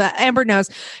Amber knows.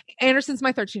 Anderson's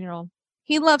my 13-year-old.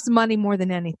 He loves money more than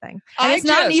anything. And it's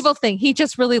not an evil thing. He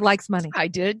just really likes money.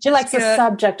 He likes the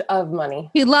subject of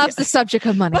money. He loves the subject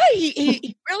of money. But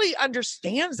he really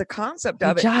understands the concept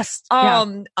of it.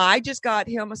 I just got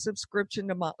him a subscription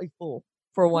to Motley Fool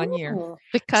for 1 year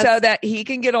so that he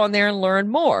can get on there and learn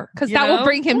more, because that will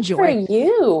bring him joy. For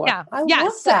you. I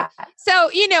love that. So,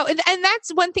 and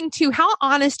that's one thing too. How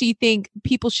honest do you think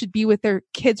people should be with their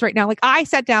kids right now? Like I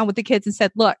sat down with the kids and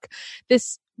said, look,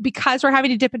 because we're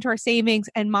having to dip into our savings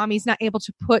and mommy's not able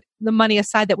to put the money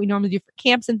aside that we normally do for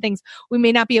camps and things, we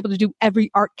may not be able to do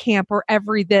every art camp or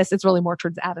every this. It's really more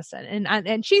towards Addison.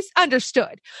 And she's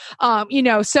understood,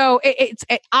 so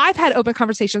I've had open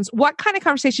conversations. What kind of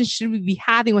conversations should we be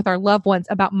having with our loved ones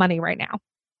about money right now?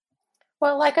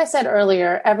 Well, like I said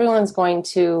earlier, everyone's going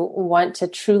to want to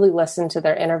truly listen to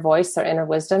their inner voice, their inner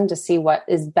wisdom to see what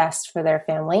is best for their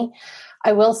family.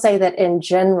 I will say that in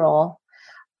general,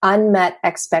 unmet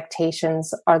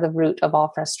expectations are the root of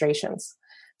all frustrations.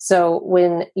 So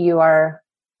when you are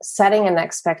setting an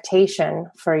expectation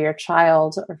for your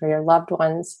child or for your loved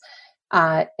ones,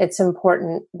 it's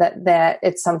important that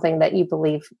it's something that you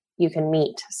believe you can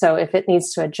meet. So if it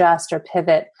needs to adjust or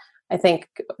pivot, I think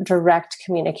direct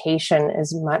communication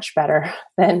is much better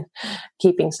than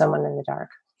keeping someone in the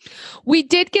dark. We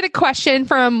did get a question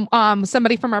from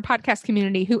somebody from our podcast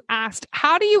community who asked,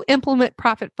 how do you implement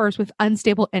profit first with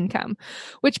unstable income?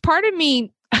 Which part of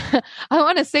me, I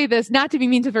want to say this, not to be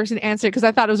mean to the person to answer it because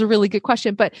I thought it was a really good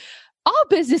question, but all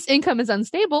business income is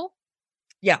unstable.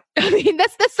 Yeah. I mean,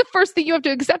 that's the first thing you have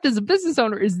to accept as a business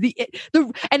owner is the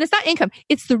and it's not income,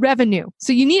 it's the revenue.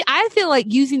 So I feel like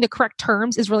using the correct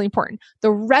terms is really important. The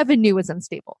revenue is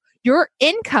unstable. Your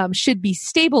income should be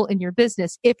stable in your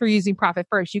business if you're using Profit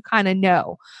First. You kind of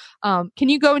know. Can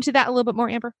you go into that a little bit more,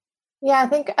 Amber? Yeah,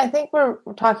 I think we're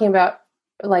talking about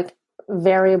like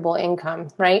variable income,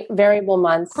 right? Variable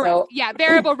months. Correct. So yeah,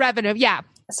 variable revenue. Yeah.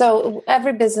 So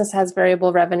every business has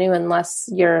variable revenue unless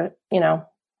you're,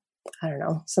 I don't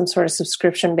know, some sort of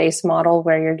subscription-based model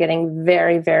where you're getting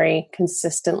very, very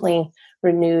consistently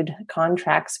renewed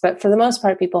contracts. But for the most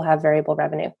part, people have variable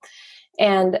revenue.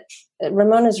 And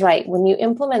Ramona's right. When you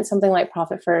implement something like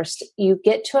Profit First, you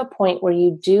get to a point where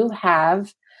you do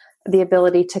have the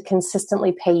ability to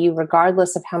consistently pay you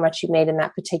regardless of how much you made in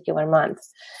that particular month.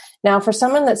 Now, for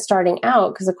someone that's starting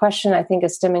out, because the question I think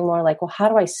is stemming more like, well, how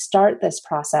do I start this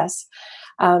process?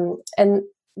 And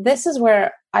this is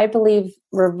where I believe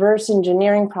reverse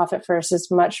engineering Profit First is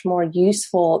much more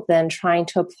useful than trying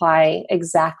to apply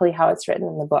exactly how it's written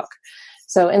in the book.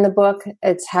 So in the book,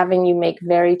 it's having you make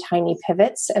very tiny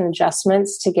pivots and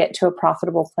adjustments to get to a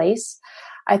profitable place.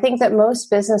 I think that most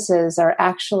businesses are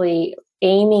actually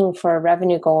aiming for a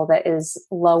revenue goal that is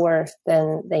lower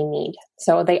than they need.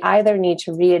 So they either need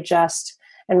to readjust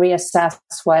and reassess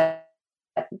what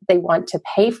they want to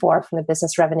pay for from the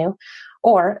business revenue,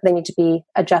 or they need to be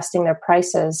adjusting their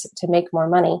prices to make more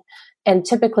money. And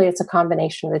typically it's a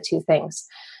combination of the two things.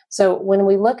 So when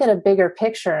we look at a bigger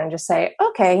picture and just say,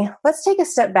 okay, let's take a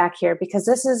step back here because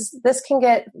this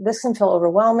can feel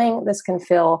overwhelming. This can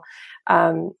feel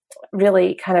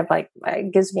really kind of like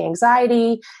it gives me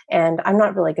anxiety and I'm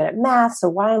not really good at math. So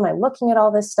why am I looking at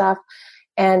all this stuff?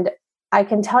 And I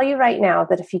can tell you right now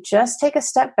that if you just take a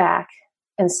step back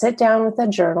and sit down with a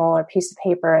journal or piece of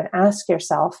paper and ask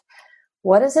yourself,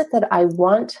 what is it that I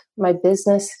want my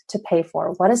business to pay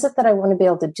for? What is it that I want to be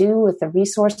able to do with the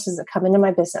resources that come into my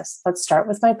business? Let's start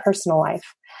with my personal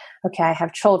life. Okay, I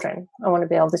have children. I want to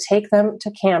be able to take them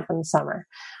to camp in the summer.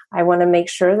 I want to make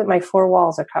sure that my 4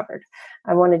 walls are covered.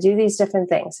 I want to do these different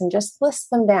things and just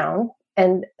list them down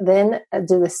and then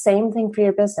do the same thing for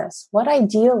your business. What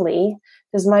ideally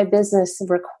does my business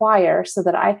require so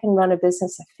that I can run a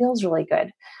business that feels really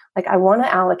good? Like I want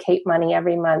to allocate money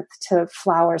every month to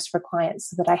flowers for clients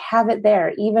so that I have it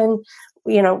there. Even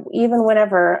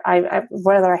whenever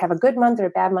whether I have a good month or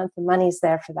a bad month, the money's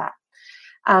there for that.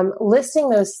 Listing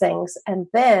those things and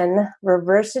then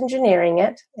reverse engineering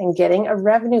it and getting a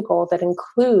revenue goal that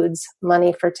includes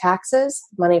money for taxes,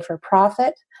 money for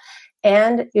profit,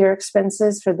 and your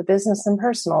expenses for the business and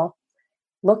personal.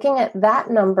 Looking at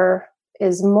that number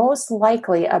is most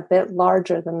likely a bit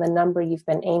larger than the number you've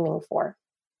been aiming for.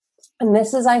 And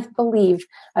this is, I believe,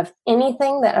 of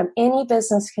anything that any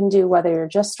business can do, whether you're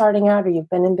just starting out or you've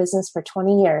been in business for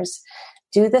 20 years,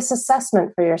 do this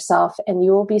assessment for yourself and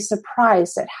you will be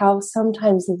surprised at how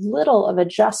sometimes little of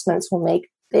adjustments will make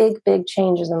big, big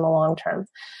changes in the long term.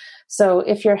 So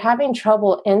if you're having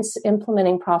trouble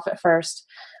implementing Profit First,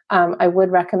 I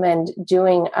would recommend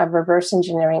doing a reverse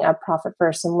engineering of Profit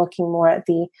First and looking more at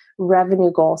the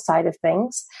revenue goal side of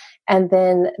things. And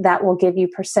then that will give you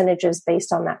percentages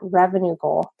based on that revenue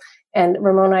goal. And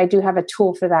Ramona, I do have a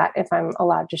tool for that if I'm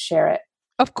allowed to share it.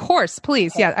 Of course,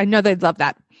 please. Okay. Yeah, I know they'd love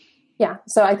that. Yeah,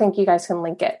 so I think you guys can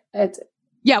link it.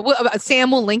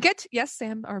 Sam will link it. Yes,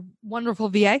 Sam, our wonderful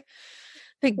VA.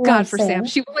 Thank God for Sam.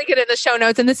 She will link it in the show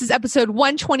notes. And this is episode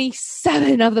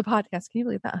 127 of the podcast. Can you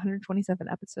believe that? 127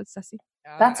 episodes, Ceci.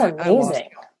 That's amazing.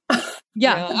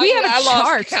 Yeah, we have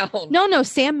a chart. No,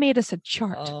 Sam made us a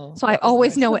chart. So I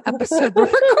always know what episode we're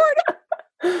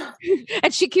recording.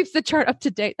 And she keeps the chart up to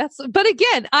date. But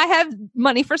again, I have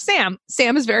money for Sam.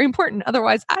 Sam is very important.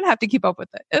 Otherwise, I'd have to keep up with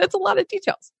it. And it's a lot of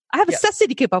details. I have a Ceci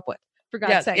to keep up with. For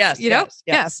God's sake,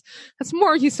 yes. That's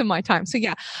more use of my time. So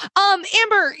yeah.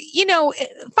 Amber,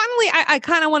 finally, I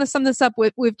kind of want to sum this up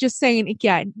with just saying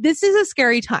again, this is a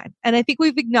scary time. And I think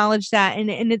we've acknowledged that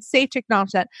and it's safe to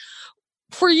acknowledge that.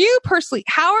 For you personally,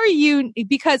 how are you,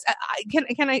 because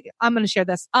I'm going to share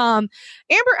this. Amber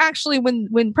actually,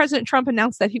 when President Trump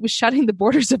announced that he was shutting the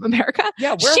borders of America.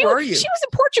 Yeah. Where were you? She was in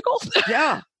Portugal.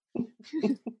 Yeah.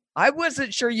 I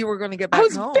wasn't sure you were going to get back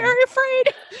home. I was very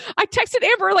afraid. I texted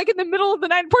Amber like in the middle of the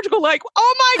night in Portugal, like,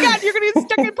 oh my God, you're going to get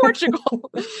stuck in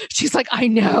Portugal. She's like, I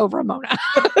know, Ramona.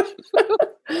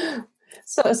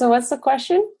 So what's the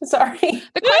question? Sorry.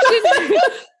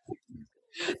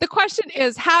 The question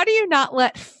is, how do you not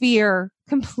let fear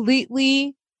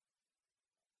completely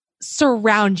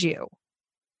surround you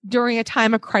during a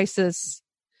time of crisis?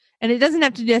 And it doesn't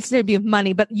have to necessarily be of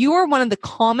money, but you are one of the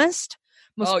calmest,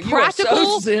 most you are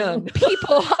practical so zen.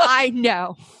 people I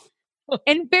know.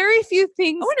 And very few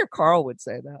things. I wonder if Carl would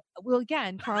say that. Well,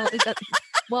 again, Carl is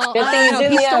well, Good thing he's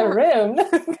in the other room.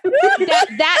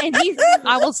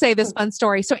 I will say this fun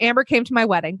story. So Amber came to my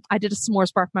wedding. I did a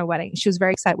s'mores bar for my wedding. She was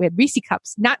very excited. We had Reese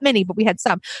cups, not many, but we had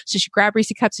some. So she grabbed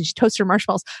Reese cups and she toasted her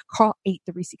marshmallows. Carl ate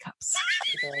the Reese cups.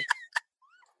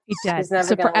 He did. He's never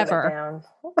so gonna forever. let it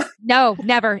down. No,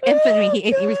 never. Infamy. He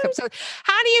ate the Reese cups. So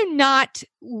how do you not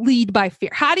lead by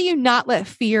fear? How do you not let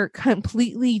fear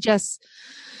completely just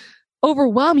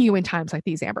overwhelm you in times like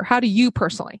these, Amber? How do you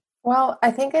personally? Well, I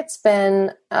think it's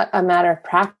been a matter of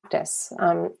practice.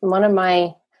 One of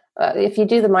my, if you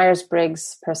do the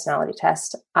Myers-Briggs personality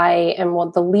test, I am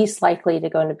the least likely to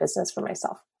go into business for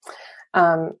myself.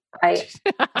 I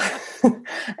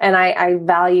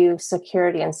value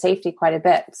security and safety quite a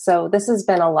bit. So this has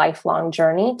been a lifelong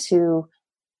journey to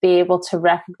be able to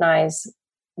recognize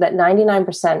that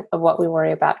 99% of what we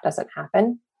worry about doesn't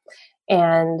happen.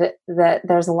 And that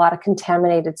there's a lot of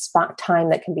contaminated time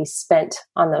that can be spent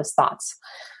on those thoughts.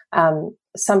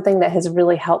 Something that has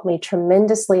really helped me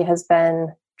tremendously has been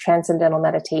transcendental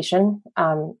meditation.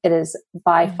 It is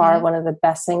by far one of the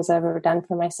best things I've ever done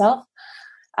for myself.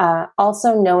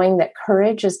 Also knowing that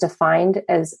courage is defined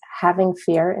as having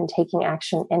fear and taking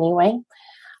action anyway.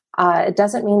 It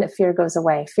doesn't mean that fear goes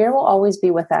away. Fear will always be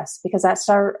with us because that's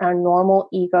our normal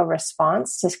ego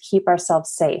response to keep ourselves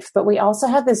safe. But we also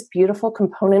have this beautiful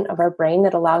component of our brain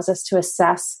that allows us to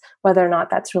assess whether or not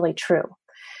that's really true.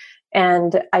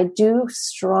 And I do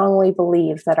strongly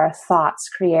believe that our thoughts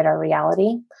create our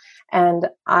reality. And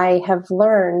I have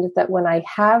learned that when I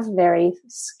have very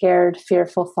scared,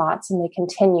 fearful thoughts and they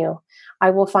continue, I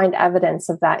will find evidence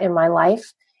of that in my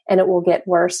life. And it will get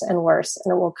worse and worse,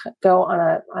 and it will go on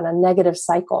a negative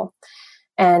cycle.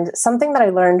 And something that I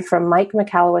learned from Mike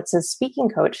Michalowicz's speaking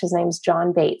coach, his name's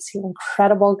John Bates. He's an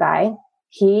incredible guy.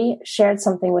 He shared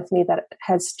something with me that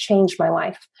has changed my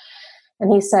life.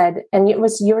 And he said, and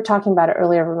you were talking about it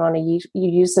earlier, Ramona, you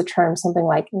used the term something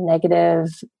like negative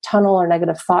tunnel or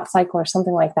negative thought cycle or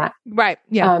something like that. Right.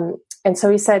 Yeah. And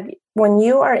so he said, when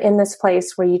you are in this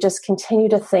place where you just continue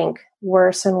to think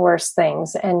worse and worse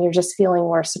things, and you're just feeling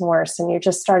worse and worse, and you're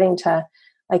just starting to,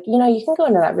 you can go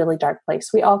into that really dark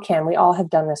place. We all can. We all have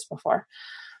done this before.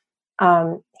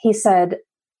 He said,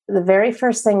 the very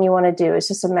first thing you want to do is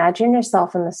just imagine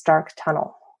yourself in this dark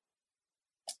tunnel.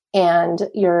 And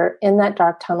you're in that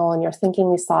dark tunnel and you're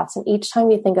thinking these thoughts. And each time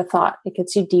you think a thought, it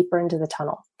gets you deeper into the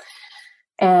tunnel.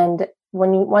 And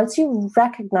once you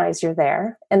recognize you're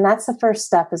there, and that's the first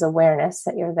step, is awareness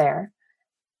that you're there,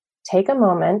 take a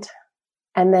moment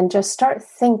and then just start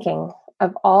thinking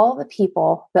of all the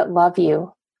people that love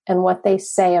you and what they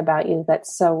say about you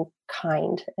that's so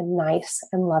kind and nice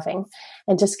and loving.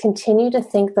 And just continue to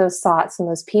think those thoughts and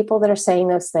those people that are saying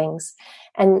those things.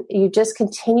 And you just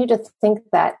continue to think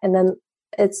that. And then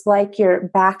it's like you're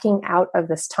backing out of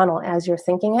this tunnel as you're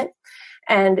thinking it.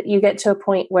 And you get to a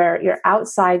point where you're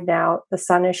outside now, the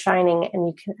sun is shining, and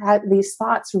you can have, these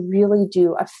thoughts really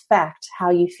do affect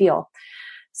how you feel.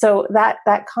 So that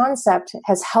concept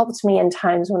has helped me in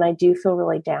times when I do feel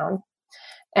really down.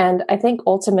 And I think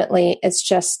ultimately it's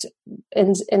just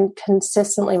in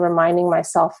consistently reminding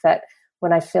myself that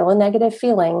when I feel a negative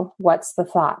feeling, what's the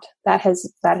thought? That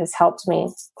has helped me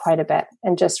quite a bit,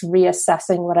 and just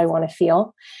reassessing what I want to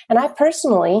feel. And I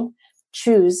personally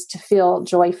choose to feel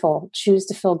joyful, choose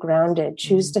to feel grounded,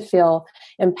 choose to feel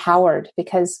empowered,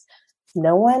 because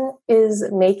no one is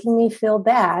making me feel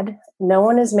bad. No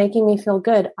one is making me feel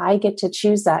good. I get to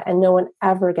choose that, and no one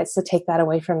ever gets to take that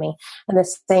away from me. And the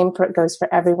same goes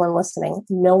for everyone listening.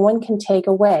 No one can take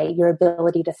away your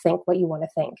ability to think what you want to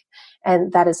think.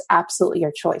 And that is absolutely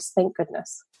your choice. Thank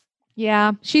goodness.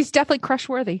 Yeah, she's definitely crush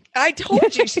worthy. I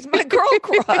told you, she's my girl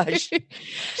crush.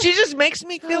 She just makes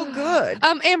me feel good.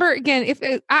 Amber, again,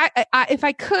 if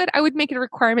I could, I would make it a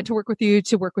requirement to work with you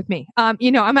to work with me.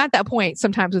 I'm at that point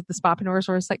sometimes with the spapreneurs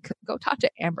where it's like, go talk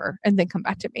to Amber and then come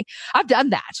back to me. I've done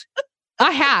that.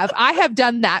 I have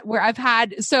done that where I've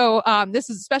had, this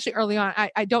is especially early on.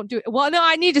 I don't do it. Well, no,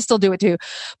 I need to still do it too,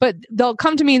 but they'll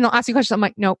come to me and they'll ask you questions. I'm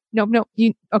like, no.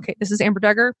 Okay. This is Amber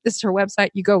Duggar. This is her website.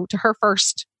 You go to her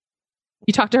first.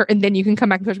 You talk to her and then you can come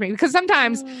back and touch me, because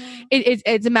sometimes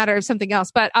it's a matter of something else.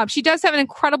 But she does have an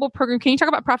incredible program. Can you talk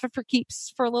about Profit for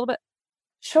Keeps for a little bit?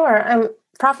 Sure.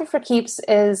 Profit for Keeps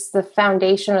is the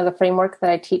foundation or the framework that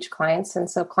I teach clients.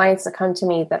 And so clients that come to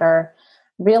me that are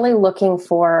really looking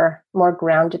for more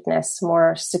groundedness,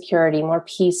 more security, more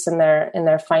peace in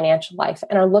their financial life,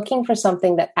 and are looking for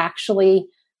something that actually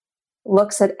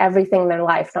looks at everything in their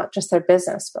life, not just their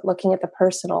business, but looking at the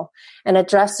personal and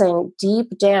addressing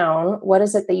deep down, what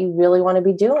is it that you really want to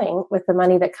be doing with the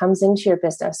money that comes into your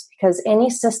business? Because any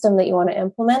system that you want to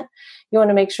implement, you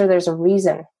want to make sure there's a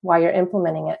reason why you're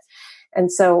implementing it.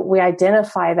 And so we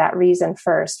identify that reason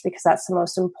first, because that's the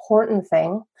most important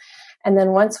thing. And then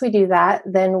once we do that,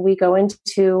 then we go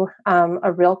into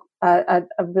a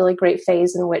really great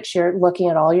phase in which you're looking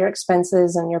at all your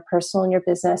expenses and your personal and your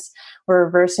business. We're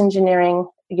reverse engineering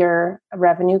your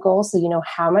revenue goals, so you know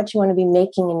how much you want to be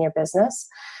making in your business.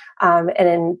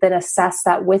 And then assess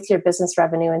that with your business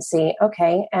revenue and see,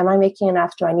 okay, am I making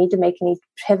enough? Do I need to make any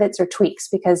pivots or tweaks?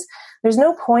 Because there's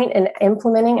no point in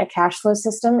implementing a cash flow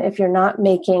system if you're not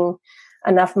making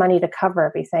enough money to cover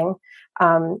everything,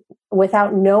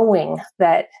 without knowing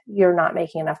that you're not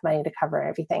making enough money to cover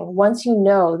everything. Once you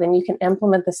know, then you can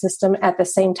implement the system at the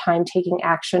same time taking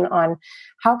action on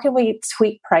how can we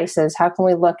tweak prices? How can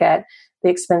we look at the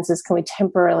expenses? Can we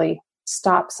temporarily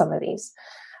stop some of these?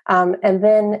 And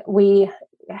then we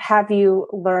have you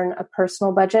learn a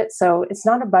personal budget. So it's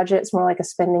not a budget, it's more like a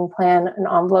spending plan, an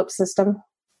envelope system.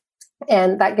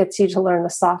 And that gets you to learn the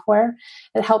software.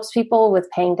 It helps people with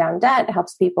paying down debt. It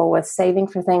helps people with saving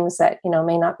for things that,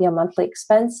 may not be a monthly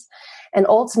expense. And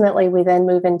ultimately, we then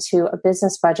move into a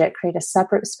business budget, create a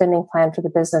separate spending plan for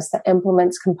the business that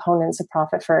implements components of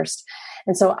Profit First.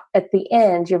 And so at the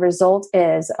end, your result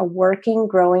is a working,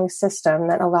 growing system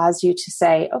that allows you to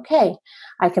say, okay,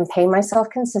 I can pay myself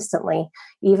consistently,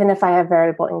 even if I have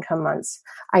variable income months.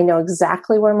 I know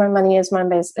exactly where my money is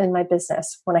in my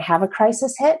business. When I have a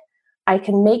crisis hit, I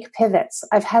can make pivots.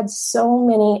 I've had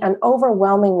an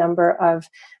overwhelming number of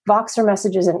Voxer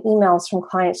messages and emails from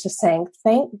clients just saying,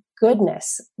 thank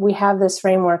goodness we have this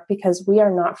framework because we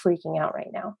are not freaking out right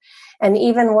now. And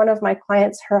even one of my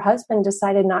clients, her husband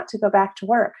decided not to go back to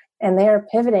work. And they are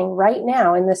pivoting right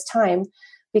now in this time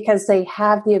because they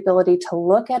have the ability to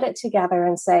look at it together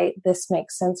and say, this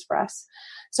makes sense for us.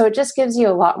 So it just gives you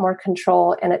a lot more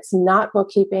control, and it's not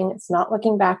bookkeeping. It's not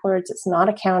looking backwards. It's not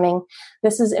accounting.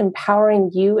 This is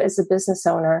empowering you as a business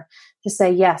owner to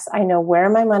say, yes, I know where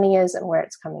my money is and where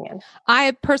it's coming in. I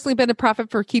have personally been a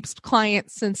Profit for Keeps client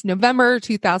since November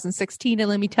 2016. And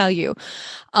let me tell you,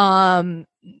 I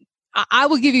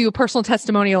will give you a personal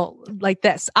testimonial like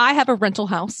this. I have a rental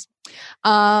house.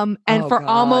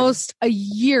 Almost a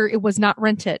year, it was not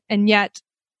rented. And yet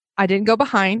I didn't go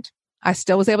behind. I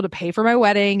still was able to pay for my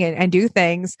wedding and do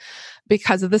things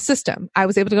because of the system. I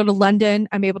was able to go to London.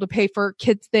 I'm able to pay for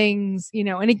kids' things,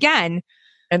 and again.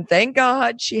 And thank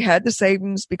God she had the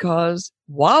savings, because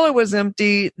while it was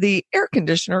empty, the air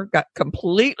conditioner got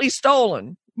completely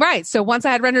stolen. Right. So once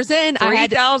I had renters in, I had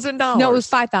 $3,000. No, it was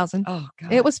 $5,000. Oh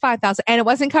God. It was $5,000, and it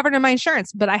wasn't covered in my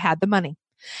insurance, but I had the money,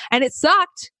 and it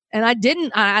sucked. And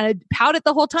I pouted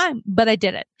the whole time, but I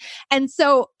did it. And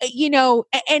so,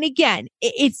 and again,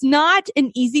 it's not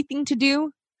an easy thing to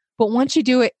do, but once you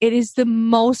do it, it is the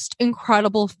most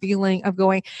incredible feeling of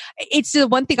going, it's the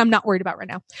one thing I'm not worried about right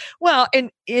now. Well,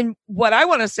 and what I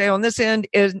want to say on this end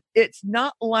is it's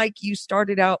not like you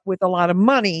started out with a lot of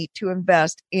money to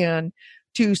invest in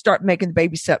to start making the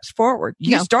baby steps forward.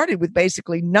 You started with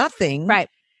basically nothing. Right.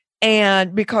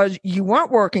 And because you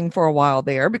weren't working for a while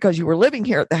there, because you were living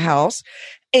here at the house,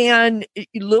 and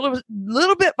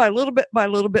little bit by little bit by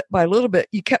little bit by little bit,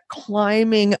 you kept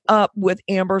climbing up with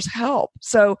Amber's help.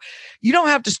 So you don't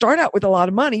have to start out with a lot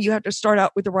of money. You have to start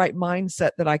out with the right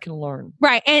mindset that I can learn.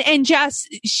 Right. And Jess,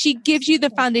 she gives you the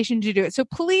foundation to do it. So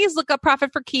please look up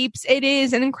Profit for Keeps. It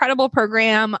is an incredible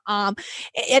program. At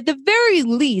the very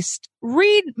least,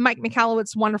 read Mike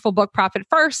Michalowicz's wonderful book, Profit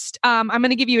First. I'm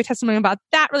going to give you a testimony about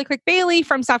that really quick. Bailey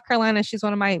from South Carolina. She's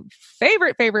one of my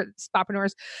favorite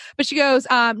spotpreneurs. But she goes,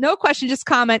 no question, just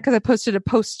comment, because I posted a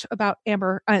post about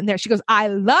Amber in there. She goes, I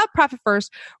love Profit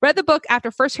First. Read the book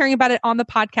after first hearing about it on the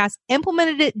podcast.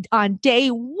 Implemented it on day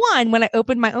one when I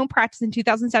opened my own practice in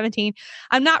 2017.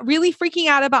 I'm not really freaking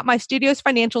out about my studio's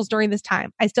financials during this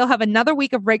time. I still have another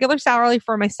week of regular salary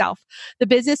for myself. The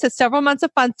business has several months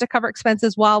of funds to cover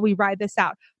expenses while we ride this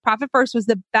out. Profit First was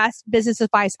the best business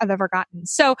advice I've ever gotten.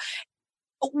 So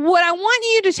what I want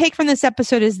you to take from this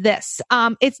episode is this.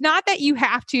 It's not that you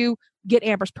have to get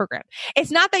Amber's program. It's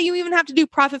not that you even have to do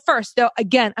Profit First, though.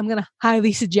 Again, I'm going to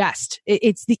highly suggest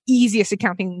it's the easiest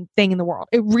accounting thing in the world.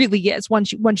 It really is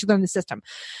once you learn the system.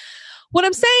 What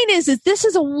I'm saying is this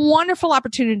is a wonderful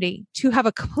opportunity to have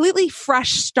a completely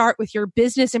fresh start with your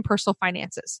business and personal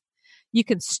finances. You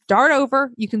can start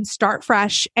over, you can start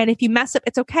fresh, and if you mess up,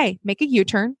 it's okay. Make a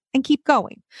U-turn and keep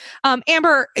going.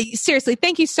 Amber, seriously,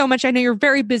 thank you so much. I know you're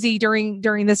very busy during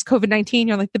this COVID-19.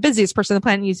 You're like the busiest person on the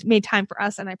planet. You've made time for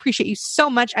us, and I appreciate you so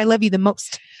much. I love you the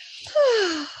most.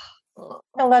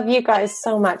 I love you guys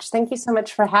so much. Thank you so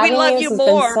much for having me. We love This you has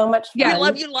more. been so much fun. We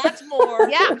love you lots more.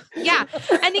 Yeah.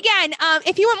 And again,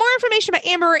 if you want more information about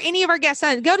Amber or any of our guests,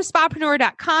 go to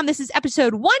spapreneur.com. This is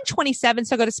episode 127.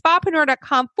 So go to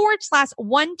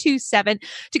spapreneur.com/127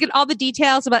 to get all the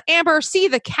details about Amber. See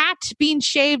the cat being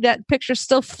shaved. That picture's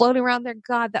still floating around there.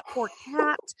 God, that poor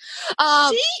cat.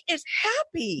 She is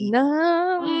happy.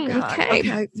 No. Oh, God.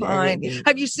 Okay. Fine.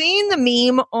 Have you seen the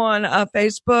meme on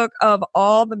Facebook of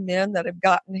all the men that have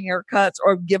gotten haircuts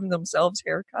or given themselves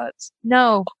haircuts?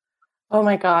 No. Oh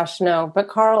my gosh, no. But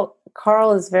Carl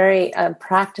is very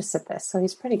practiced at this, so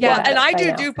he's pretty good. Yeah, and I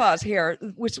do Dupas hair,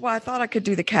 which is why I thought I could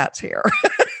do the cat's hair.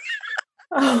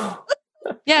 Oh.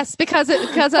 Yes, because it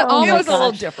It was a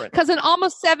little different. Because an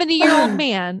almost 70-year-old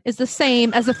man is the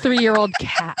same as a 3-year-old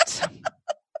cat.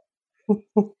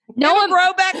 No one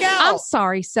grow back out. I'm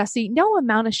sorry, Ceci. No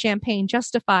amount of champagne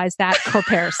justifies that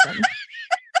comparison.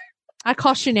 I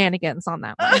call shenanigans on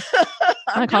that one.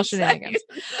 I call shenanigans.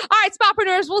 All right,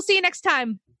 Spapreneurs, we'll see you next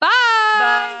time. Bye.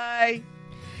 Bye.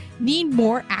 Need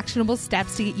more actionable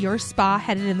steps to get your spa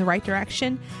headed in the right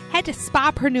direction? Head to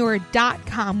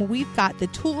spapreneur.com where we've got the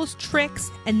tools, tricks,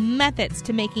 and methods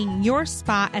to making your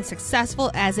spa as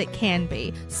successful as it can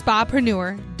be.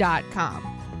 Spapreneur.com.